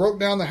Baal and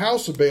broke down the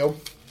house of Baal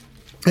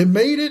and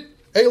made it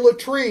a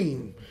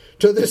latrine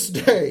to this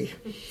day.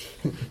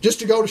 Just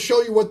to go to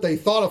show you what they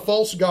thought of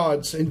false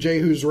gods in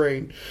Jehu's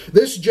reign.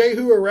 This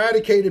Jehu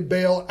eradicated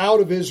Baal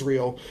out of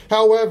Israel.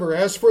 However,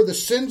 as for the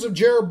sins of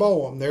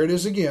Jeroboam, there it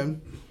is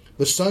again,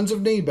 the sons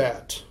of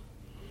Nebat,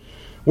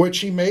 which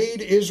he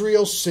made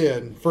Israel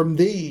sin, from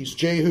these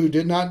Jehu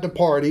did not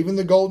depart, even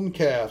the golden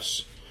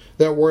calves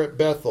that were at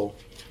Bethel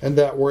and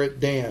that were at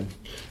Dan.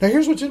 Now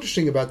here's what's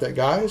interesting about that,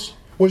 guys.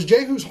 Was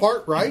Jehu's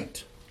heart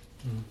right?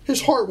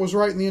 His heart was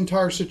right in the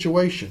entire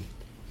situation.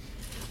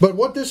 But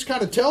what this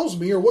kind of tells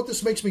me, or what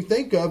this makes me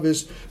think of,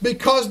 is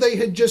because they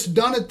had just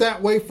done it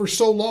that way for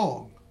so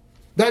long.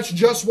 That's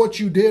just what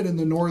you did in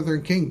the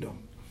northern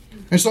kingdom.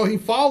 And so he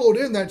followed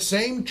in that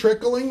same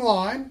trickling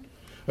line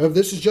of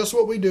this is just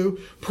what we do,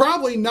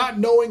 probably not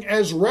knowing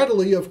as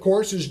readily, of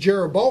course, as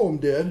Jeroboam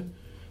did,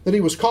 that he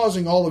was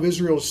causing all of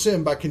Israel to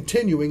sin by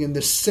continuing in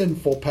this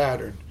sinful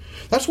pattern.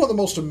 That's one of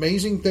the most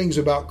amazing things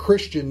about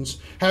Christians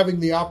having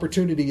the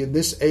opportunity in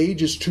this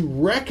age, is to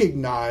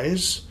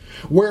recognize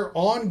where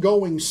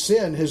ongoing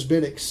sin has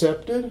been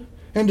accepted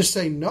and to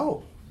say,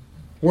 no,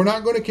 we're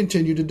not going to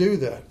continue to do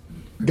that.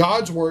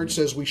 God's word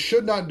says we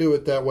should not do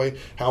it that way.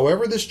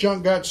 However this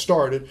junk got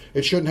started,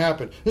 it shouldn't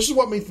happen. This is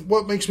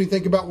what makes me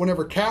think about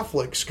whenever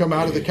Catholics come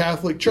out of the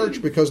Catholic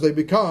Church, because they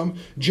become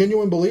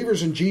genuine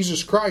believers in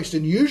Jesus Christ.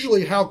 And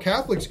usually how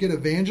Catholics get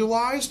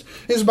evangelized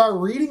is by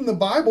reading the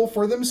Bible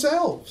for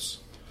themselves.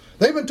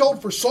 They've been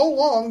told for so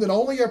long that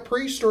only a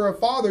priest or a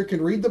father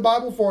can read the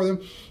Bible for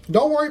them.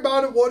 Don't worry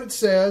about it, what it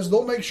says.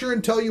 They'll make sure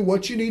and tell you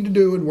what you need to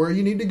do and where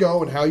you need to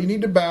go and how you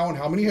need to bow and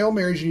how many Hail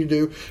Marys you need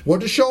to do,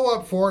 what to show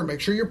up for, and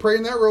make sure you're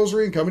praying that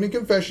rosary and coming to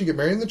confession, get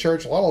married in the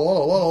church,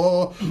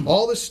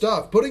 all this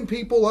stuff, putting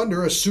people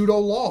under a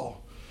pseudo-law.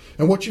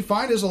 And what you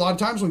find is a lot of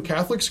times when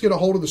Catholics get a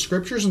hold of the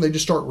Scriptures and they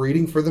just start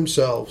reading for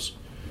themselves,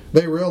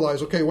 they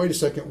realize, okay, wait a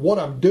second, what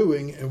I'm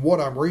doing and what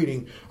I'm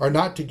reading are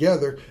not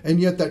together, and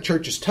yet that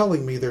church is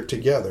telling me they're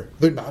together.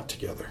 They're not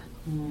together.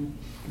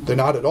 They're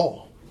not at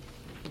all.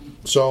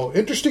 So,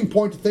 interesting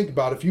point to think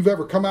about. If you've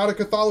ever come out of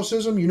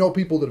Catholicism, you know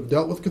people that have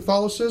dealt with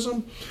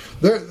Catholicism.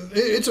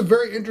 It's a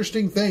very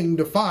interesting thing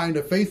to find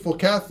a faithful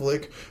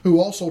Catholic who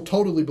also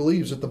totally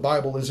believes that the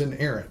Bible is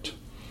inerrant.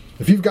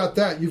 If you've got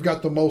that, you've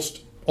got the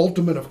most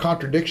ultimate of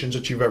contradictions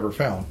that you've ever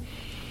found.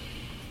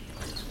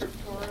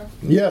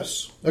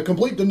 Yes, a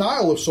complete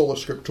denial of sola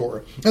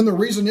scriptura. And the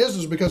reason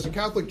is because the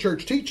Catholic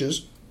Church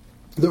teaches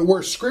that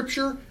where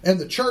Scripture and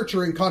the church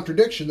are in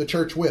contradiction, the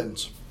church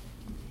wins.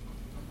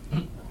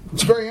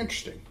 It's very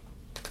interesting.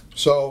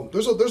 So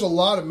there's a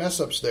lot of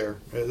mess-ups there,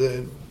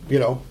 a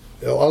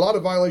lot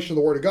of violation of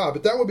the Word of God.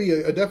 But that would be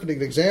a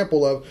definite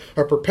example of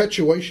a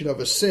perpetuation of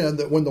a sin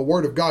that when the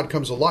Word of God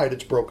comes to light,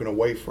 it's broken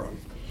away from.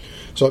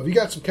 So if you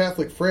got some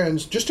Catholic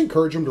friends, just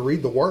encourage them to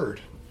read the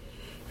Word.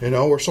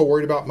 We're so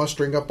worried about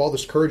mustering up all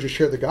this courage to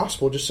share the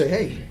gospel. Just say,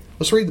 hey,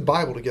 let's read the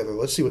Bible together.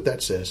 Let's see what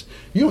that says.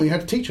 You don't even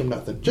have to teach them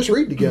nothing. Just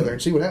read together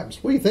and see what happens.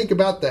 What do you think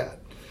about that?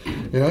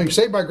 You're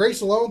saved by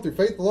grace alone, through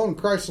faith alone, in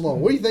Christ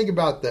alone. What do you think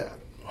about that?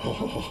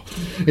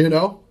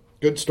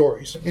 Good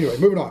stories. Anyway,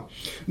 moving on.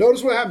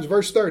 Notice what happens,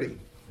 verse 30.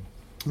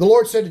 The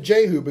Lord said to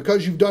Jehu,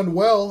 because you've done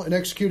well in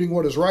executing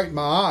what is right in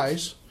my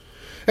eyes,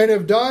 and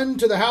have done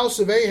to the house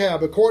of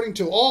Ahab according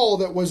to all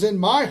that was in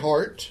my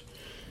heart,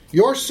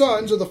 your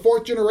sons of the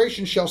 4th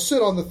generation shall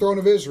sit on the throne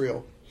of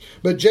Israel.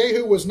 But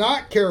Jehu was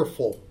not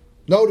careful.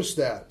 Notice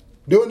that.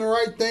 Doing the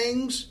right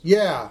things?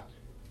 Yeah.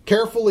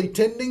 Carefully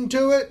tending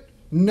to it?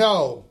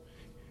 No.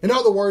 In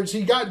other words,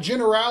 he got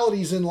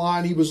generalities in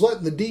line. He was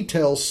letting the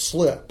details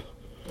slip.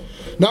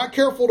 Not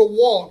careful to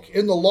walk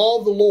in the law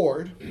of the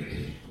Lord,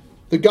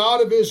 the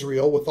God of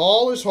Israel, with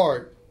all his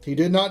heart. He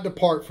did not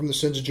depart from the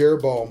sins of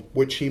Jeroboam,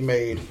 which he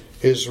made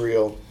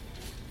Israel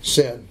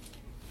sin.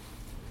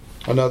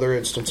 Another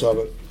instance of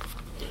it.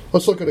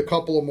 Let's look at a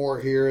couple of more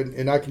here,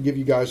 and I can give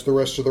you guys the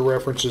rest of the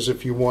references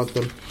if you want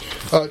them.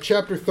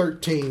 Chapter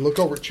 13. Look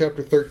over at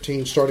chapter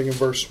 13, starting in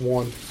verse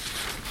 1.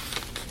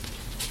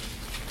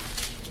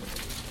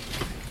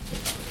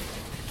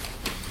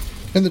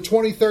 In the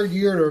 23rd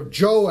year of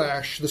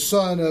Joash, the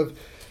son of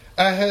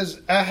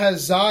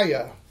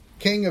Ahaziah,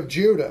 king of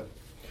Judah,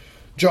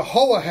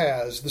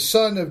 Jehoahaz, the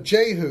son of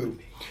Jehu,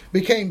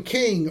 became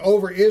king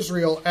over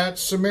Israel at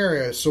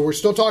Samaria. So we're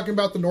still talking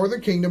about the northern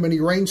kingdom, and he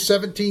reigned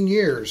 17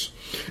 years.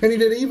 And he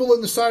did evil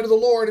in the sight of the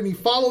Lord, and he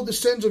followed the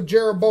sins of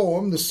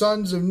Jeroboam, the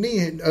son of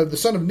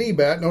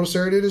Nebat, notice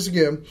there it is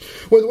again,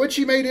 with which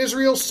he made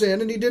Israel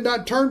sin, and he did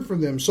not turn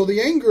from them. So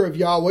the anger of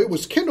Yahweh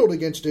was kindled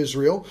against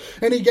Israel,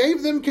 and he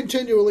gave them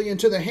continually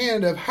into the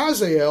hand of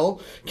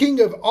Hazael, king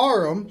of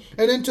Aram,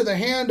 and into the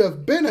hand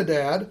of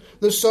Ben-Hadad,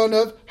 the son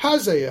of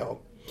Hazael.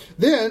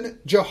 Then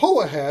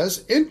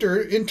Jehoahaz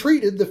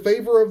entreated the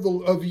favor of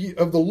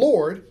the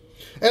Lord,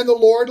 and the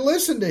Lord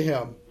listened to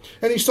him.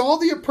 And he saw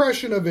the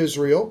oppression of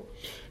Israel,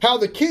 how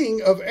the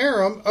king of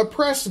Aram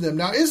oppressed them.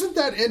 Now, isn't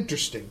that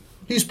interesting?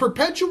 He's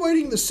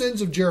perpetuating the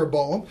sins of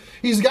Jeroboam.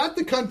 He's got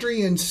the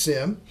country in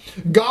sin.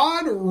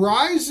 God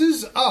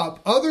rises up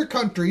other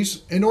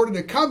countries in order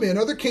to come in,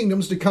 other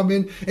kingdoms to come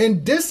in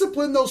and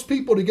discipline those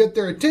people to get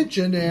their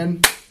attention,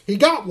 and he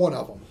got one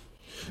of them.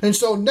 And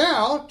so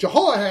now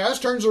Jehoahaz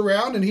turns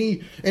around and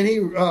he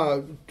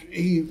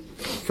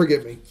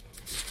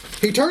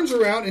turns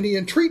around and he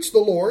entreats the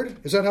Lord.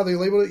 Is that how they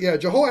label it? Yeah,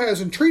 Jehoahaz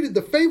entreated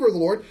the favor of the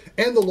Lord,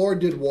 and the Lord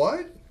did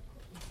what?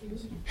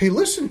 He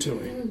listened to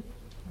him.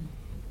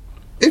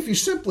 If you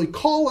simply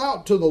call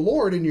out to the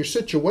Lord in your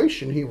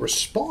situation, he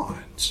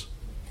responds.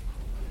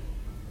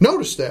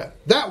 Notice that.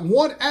 That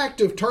one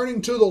act of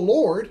turning to the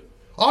Lord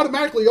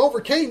automatically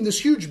overcame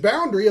this huge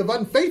boundary of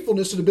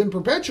unfaithfulness that had been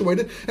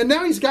perpetuated, and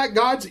now he's got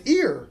God's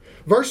ear.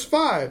 Verse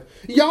 5,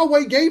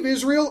 Yahweh gave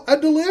Israel a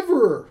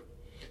deliverer,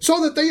 so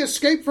that they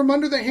escaped from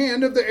under the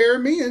hand of the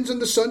Arameans,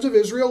 and the sons of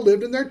Israel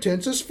lived in their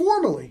tents as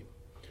formerly.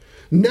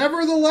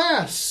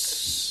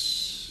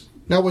 Nevertheless,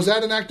 now was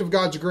that an act of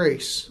God's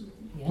grace?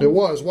 Yeah. It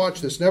was.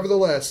 Watch this.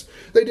 Nevertheless,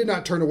 they did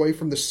not turn away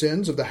from the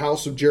sins of the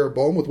house of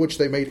Jeroboam, with which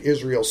they made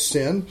Israel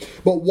sin,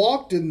 but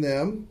walked in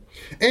them.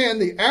 And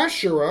the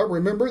Asherah,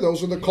 remember,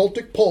 those are the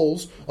cultic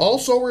poles,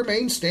 also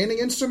remained standing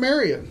in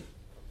Samaria.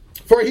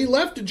 For he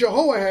left to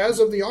Jehoahaz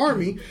of the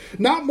army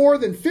not more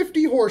than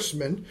 50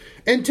 horsemen,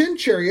 and 10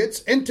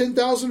 chariots, and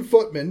 10,000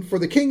 footmen, for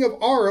the king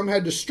of Aram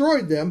had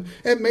destroyed them,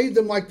 and made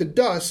them like the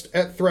dust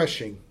at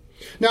threshing.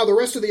 Now the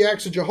rest of the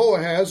acts of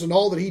Jehoahaz, and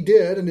all that he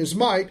did, and his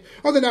might,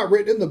 are they not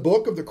written in the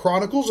book of the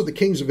Chronicles of the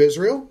kings of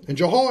Israel? And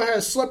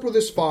Jehoahaz slept with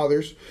his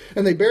fathers,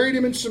 and they buried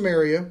him in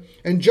Samaria,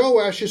 and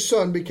Joash his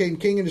son became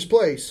king in his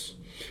place.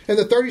 In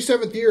the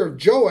 37th year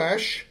of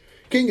Joash,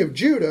 king of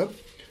Judah,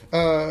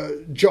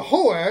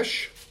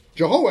 Jehoash,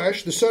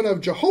 the son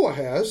of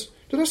Jehoahaz,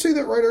 did I say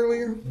that right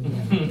earlier?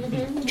 You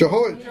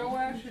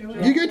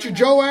get your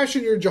Joash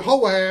and your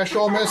Jehoash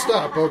all messed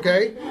up,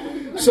 okay?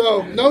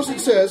 So, notice it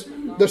says,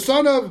 the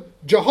son of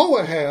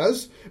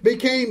Jehoahaz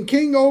became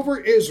king over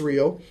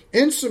Israel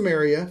in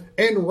Samaria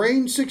and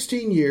reigned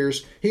 16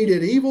 years. He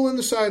did evil in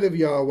the sight of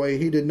Yahweh.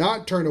 He did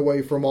not turn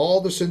away from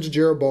all the sins of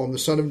Jeroboam, the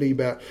son of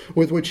Nebat,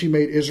 with which he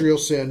made Israel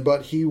sin,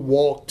 but he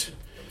walked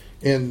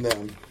in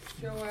them.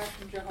 Joash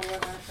and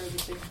Jehoash are the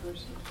same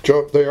person.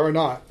 They are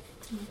not.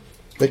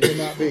 They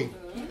cannot be.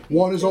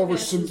 One is over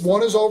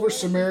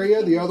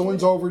Samaria, the other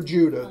one's over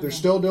Judah. They're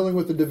still dealing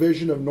with the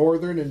division of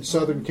northern and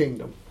southern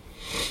kingdom.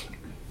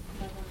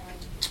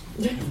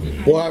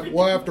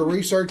 We'll have to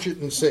research it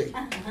and see.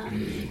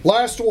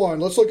 Last one.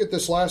 Let's look at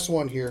this last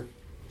one here.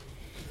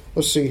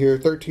 Let's see here.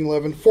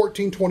 13:11,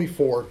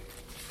 14:24.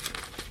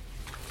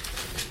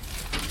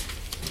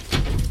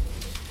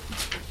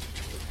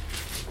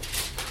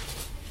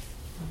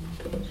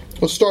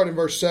 Let's start in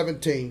verse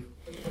 17.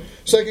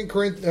 Second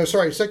Corinthians.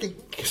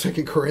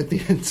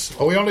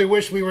 Oh, we only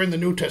wish we were in the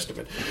New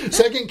Testament.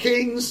 2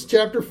 Kings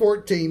chapter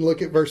 14.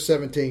 Look at verse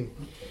 17.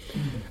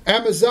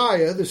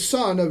 Amaziah, the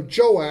son of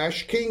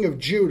Joash, king of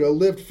Judah,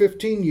 lived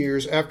 15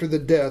 years after the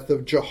death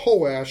of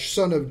Jehoash,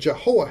 son of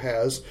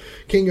Jehoahaz,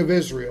 king of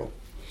Israel.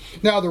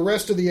 Now the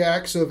rest of the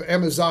acts of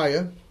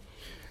Amaziah,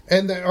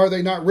 are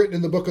they not written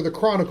in the book of the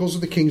Chronicles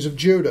of the kings of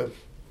Judah?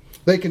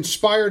 They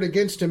conspired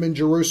against him in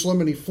Jerusalem,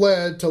 and he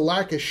fled to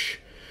Lachish,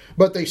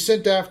 but they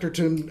sent after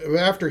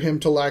him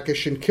to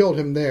Lachish and killed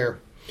him there.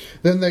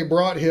 Then they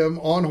brought him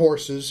on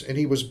horses, and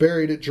he was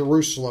buried at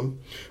Jerusalem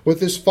with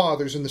his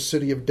fathers in the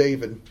city of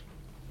David.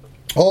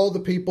 All the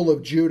people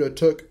of Judah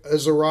took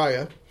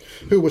Azariah,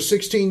 who was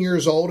 16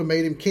 years old, and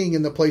made him king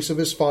in the place of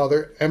his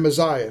father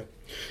Amaziah.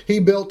 He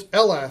built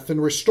Elath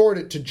and restored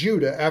it to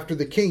Judah after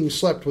the king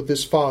slept with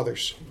his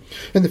fathers.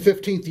 In the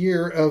 15th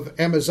year of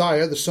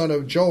Amaziah, the son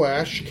of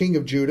Joash, king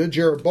of Judah,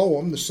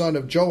 Jeroboam, the son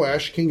of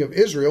Joash, king of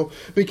Israel,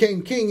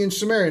 became king in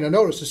Samaria. Now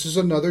notice, this is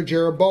another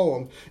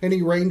Jeroboam, and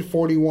he reigned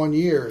 41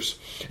 years.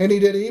 And he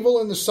did evil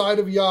in the sight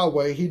of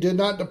Yahweh. He did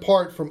not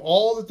depart from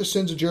all that the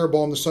sins of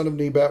Jeroboam, the son of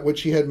Nebat,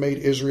 which he had made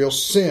Israel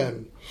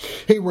sin.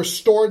 He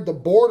restored the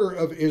border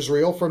of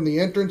Israel from the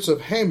entrance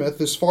of Hamath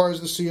as far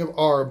as the sea of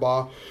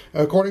Arabah,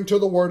 according to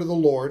the word of the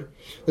Lord,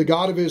 the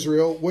God of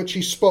Israel, which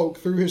he spoke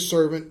through his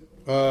servant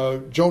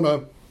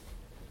Jonah,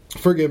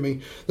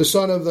 the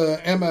son of the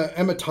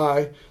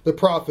Amittai, the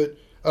prophet,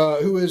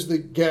 who is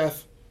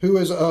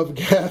of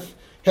Gath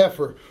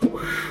Hefer.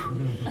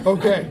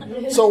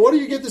 Okay, so what do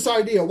you get this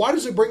idea? Why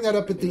does it bring that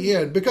up at the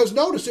end? Because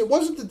notice, it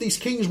wasn't that these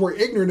kings were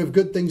ignorant of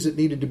good things that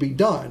needed to be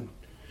done.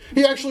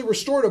 He actually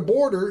restored a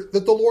border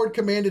that the Lord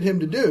commanded him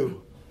to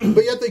do.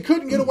 But yet they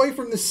couldn't get away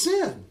from the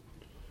sin.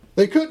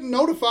 They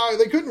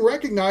couldn't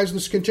recognize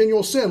this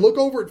continual sin. Look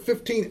over at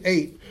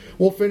 15:8.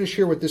 We'll finish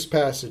here with this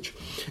passage.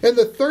 In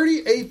the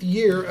 38th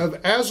year of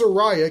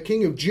Azariah,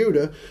 king of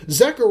Judah,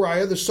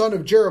 Zechariah, the son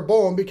of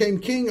Jeroboam, became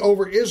king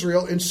over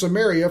Israel in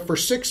Samaria for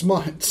 6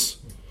 months.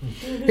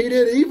 He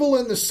did evil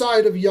in the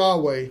sight of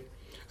Yahweh,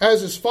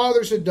 as his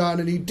fathers had done,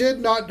 and he did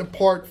not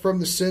depart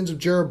from the sins of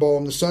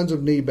Jeroboam, the sons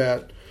of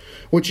Nebat,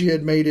 which he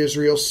had made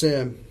Israel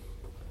sin.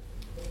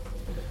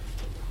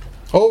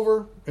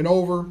 Over and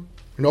over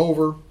and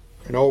over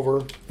and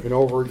over and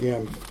over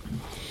again.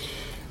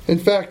 In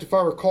fact, if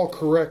I recall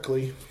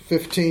correctly,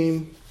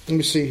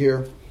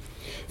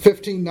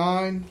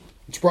 15:9,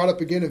 it's brought up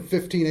again in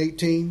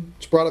 15:18.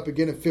 It's brought up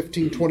again in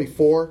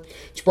 15:24.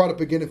 It's brought up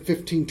again in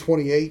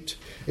 15:28.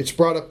 It's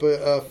brought up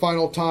a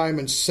final time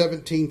in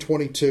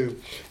 17:22.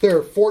 There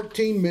are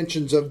 14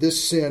 mentions of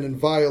this sin and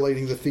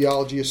violating the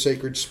theology of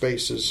sacred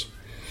spaces.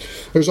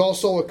 There's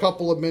also a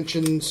couple of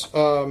mentions.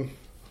 Let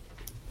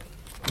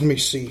me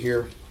see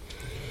here.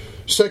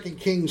 2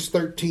 Kings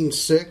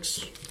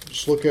 13:6.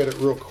 Just look at it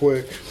real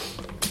quick.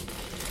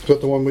 Is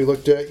that the one we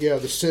looked at? Yeah,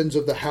 the sins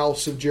of the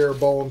house of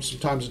Jeroboam.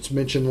 Sometimes it's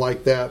mentioned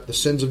like that. The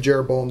sins of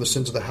Jeroboam, the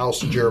sins of the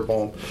house of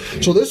Jeroboam.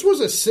 So this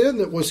was a sin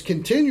that was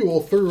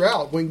continual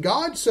throughout. When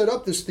God set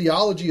up this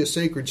theology of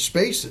sacred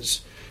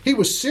spaces, he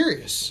was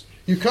serious.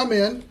 You come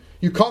in,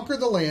 you conquer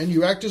the land,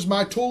 you act as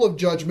my tool of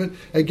judgment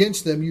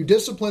against them, you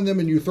discipline them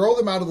and you throw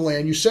them out of the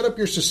land, you set up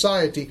your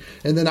society,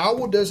 and then I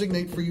will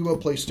designate for you a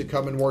place to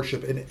come and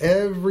worship. And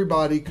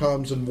everybody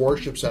comes and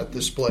worships at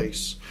this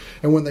place.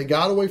 And when they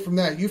got away from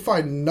that, you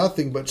find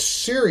nothing but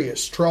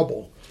serious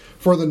trouble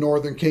for the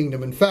northern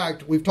kingdom. In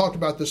fact, we've talked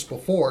about this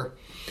before.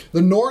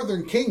 The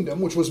northern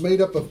kingdom, which was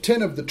made up of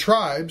 10 of the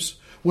tribes,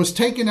 was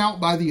taken out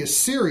by the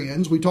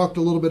Assyrians. We talked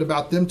a little bit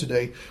about them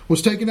today.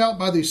 Was taken out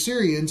by the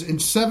Assyrians in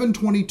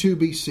 722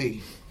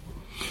 BC.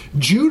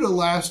 Judah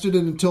lasted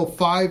until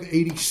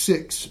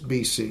 586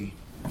 BC.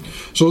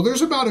 So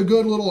there's about a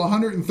good little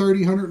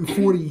 130,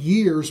 140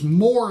 years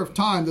more of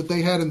time that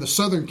they had in the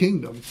southern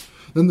kingdom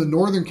than the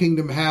northern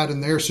kingdom had in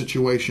their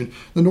situation.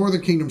 The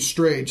northern kingdom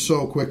strayed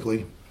so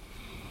quickly.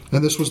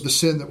 And this was the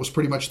sin that was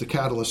pretty much the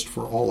catalyst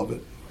for all of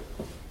it.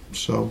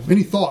 So,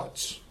 any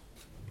thoughts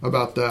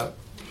about that?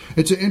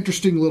 It's an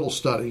interesting little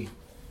study.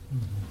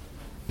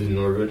 The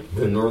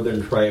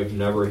northern tribe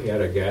never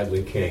had a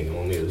godly king,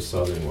 only the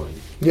southern one.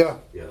 Yeah.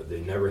 Yeah, they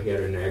never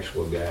had an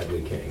actual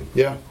godly king.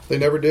 Yeah, they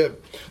never did.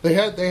 They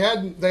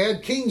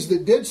had kings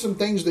that did some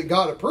things that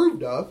God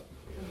approved of.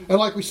 And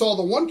like we saw,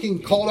 the one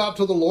king called out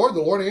to the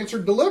Lord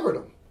answered, delivered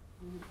him.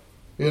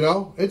 You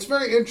know, it's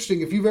very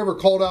interesting if you've ever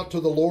called out to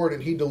the Lord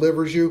and he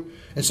delivers you.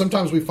 And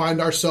sometimes we find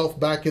ourselves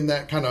back in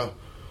that kind of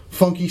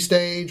funky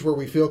stage where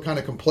we feel kind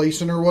of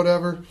complacent or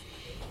whatever.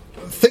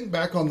 Think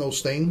back on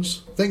those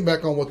things. Think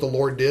back on what the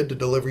Lord did to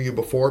deliver you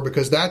before,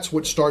 because that's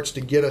what starts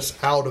to get us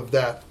out of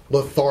that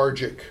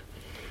lethargic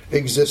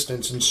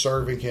existence and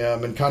serving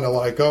him and kind of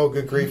like, oh,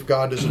 good grief,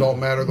 God, does it all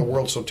matter? The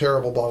world's so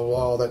terrible, blah, blah, blah,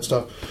 all that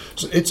stuff.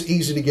 So it's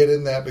easy to get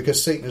in that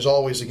because Satan is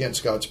always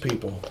against God's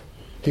people.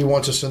 He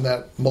wants us in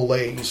that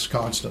malaise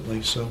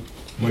constantly. So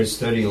My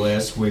study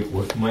last week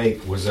with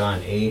Mike was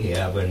on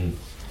Ahab, and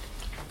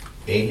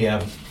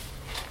Ahab,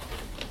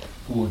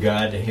 who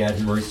God had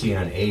mercy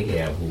on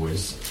Ahab, who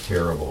was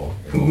terrible.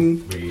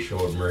 But he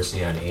showed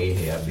mercy on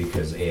Ahab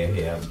because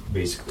Ahab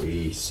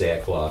basically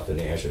sackcloth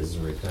and ashes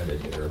and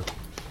repented there.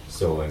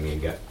 So, I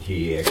mean,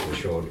 he actually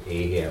showed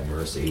Ahab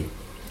mercy.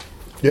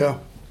 yeah.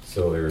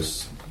 So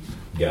there's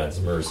God's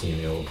mercy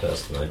in the Old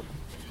Testament.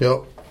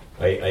 Yep.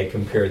 I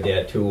compared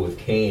that too with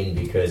Cain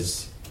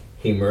because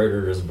he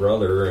murdered his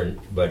brother,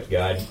 but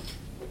God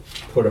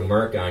put a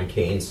mark on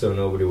Cain so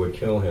nobody would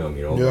kill him.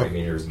 Yeah. I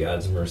mean, there's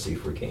God's mercy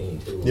for Cain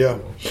too. Yeah.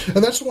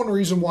 And that's one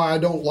reason why I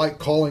don't like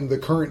calling the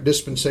current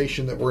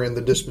dispensation that we're in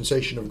the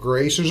dispensation of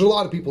grace. There's a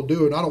lot of people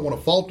do, and I don't want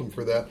to fault them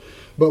for that.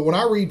 But when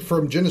I read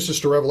from Genesis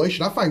to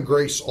Revelation, I find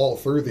grace all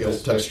through the Old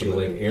Especially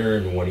Testament. like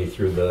Aaron when he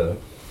threw the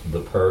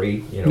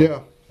party. Yeah.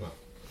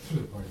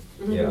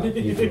 Yeah,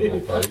 he threw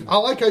the party. I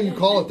like how you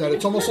call it that.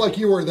 It's almost like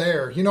you were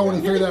there. You know when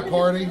he threw that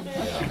party?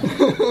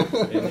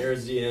 And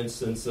there's the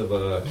instance of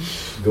a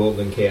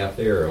golden calf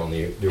there.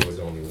 There was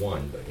only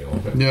one,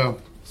 but Yeah.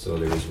 So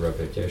there was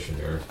repetition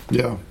there.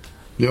 Yeah.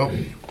 Yep.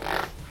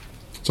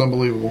 It's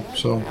unbelievable.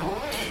 So,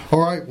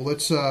 all right. Well,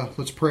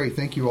 let's pray.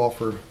 Thank you all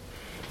for.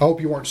 I hope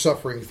you weren't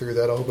suffering through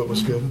that. I hope it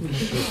was good.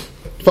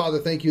 Father,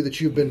 thank you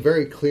that you've been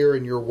very clear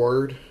in your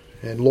word.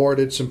 And Lord,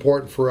 it's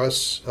important for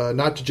us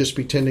not to just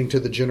be tending to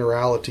the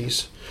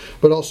generalities,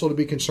 but also to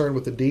be concerned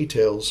with the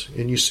details.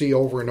 And you see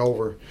over and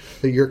over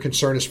that your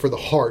concern is for the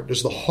heart.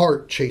 Does the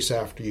heart chase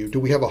after you? Do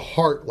we have a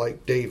heart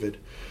like David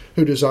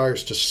who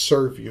desires to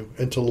serve you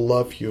and to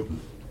love you?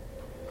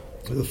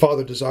 The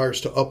Father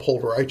desires to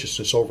uphold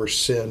righteousness over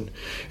sin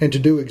and to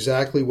do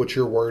exactly what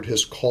your word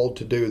has called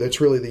to do. That's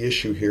really the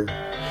issue here,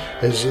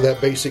 is that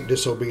basic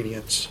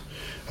disobedience.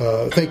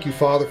 Thank you,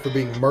 Father, for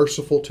being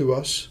merciful to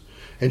us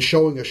and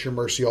showing us your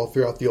mercy all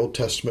throughout the Old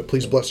Testament.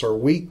 Please bless our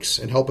weeks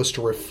and help us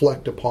to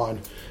reflect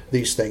upon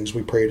these things.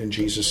 We pray it in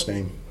Jesus'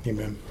 name.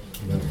 Amen.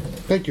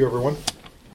 Thank you, everyone.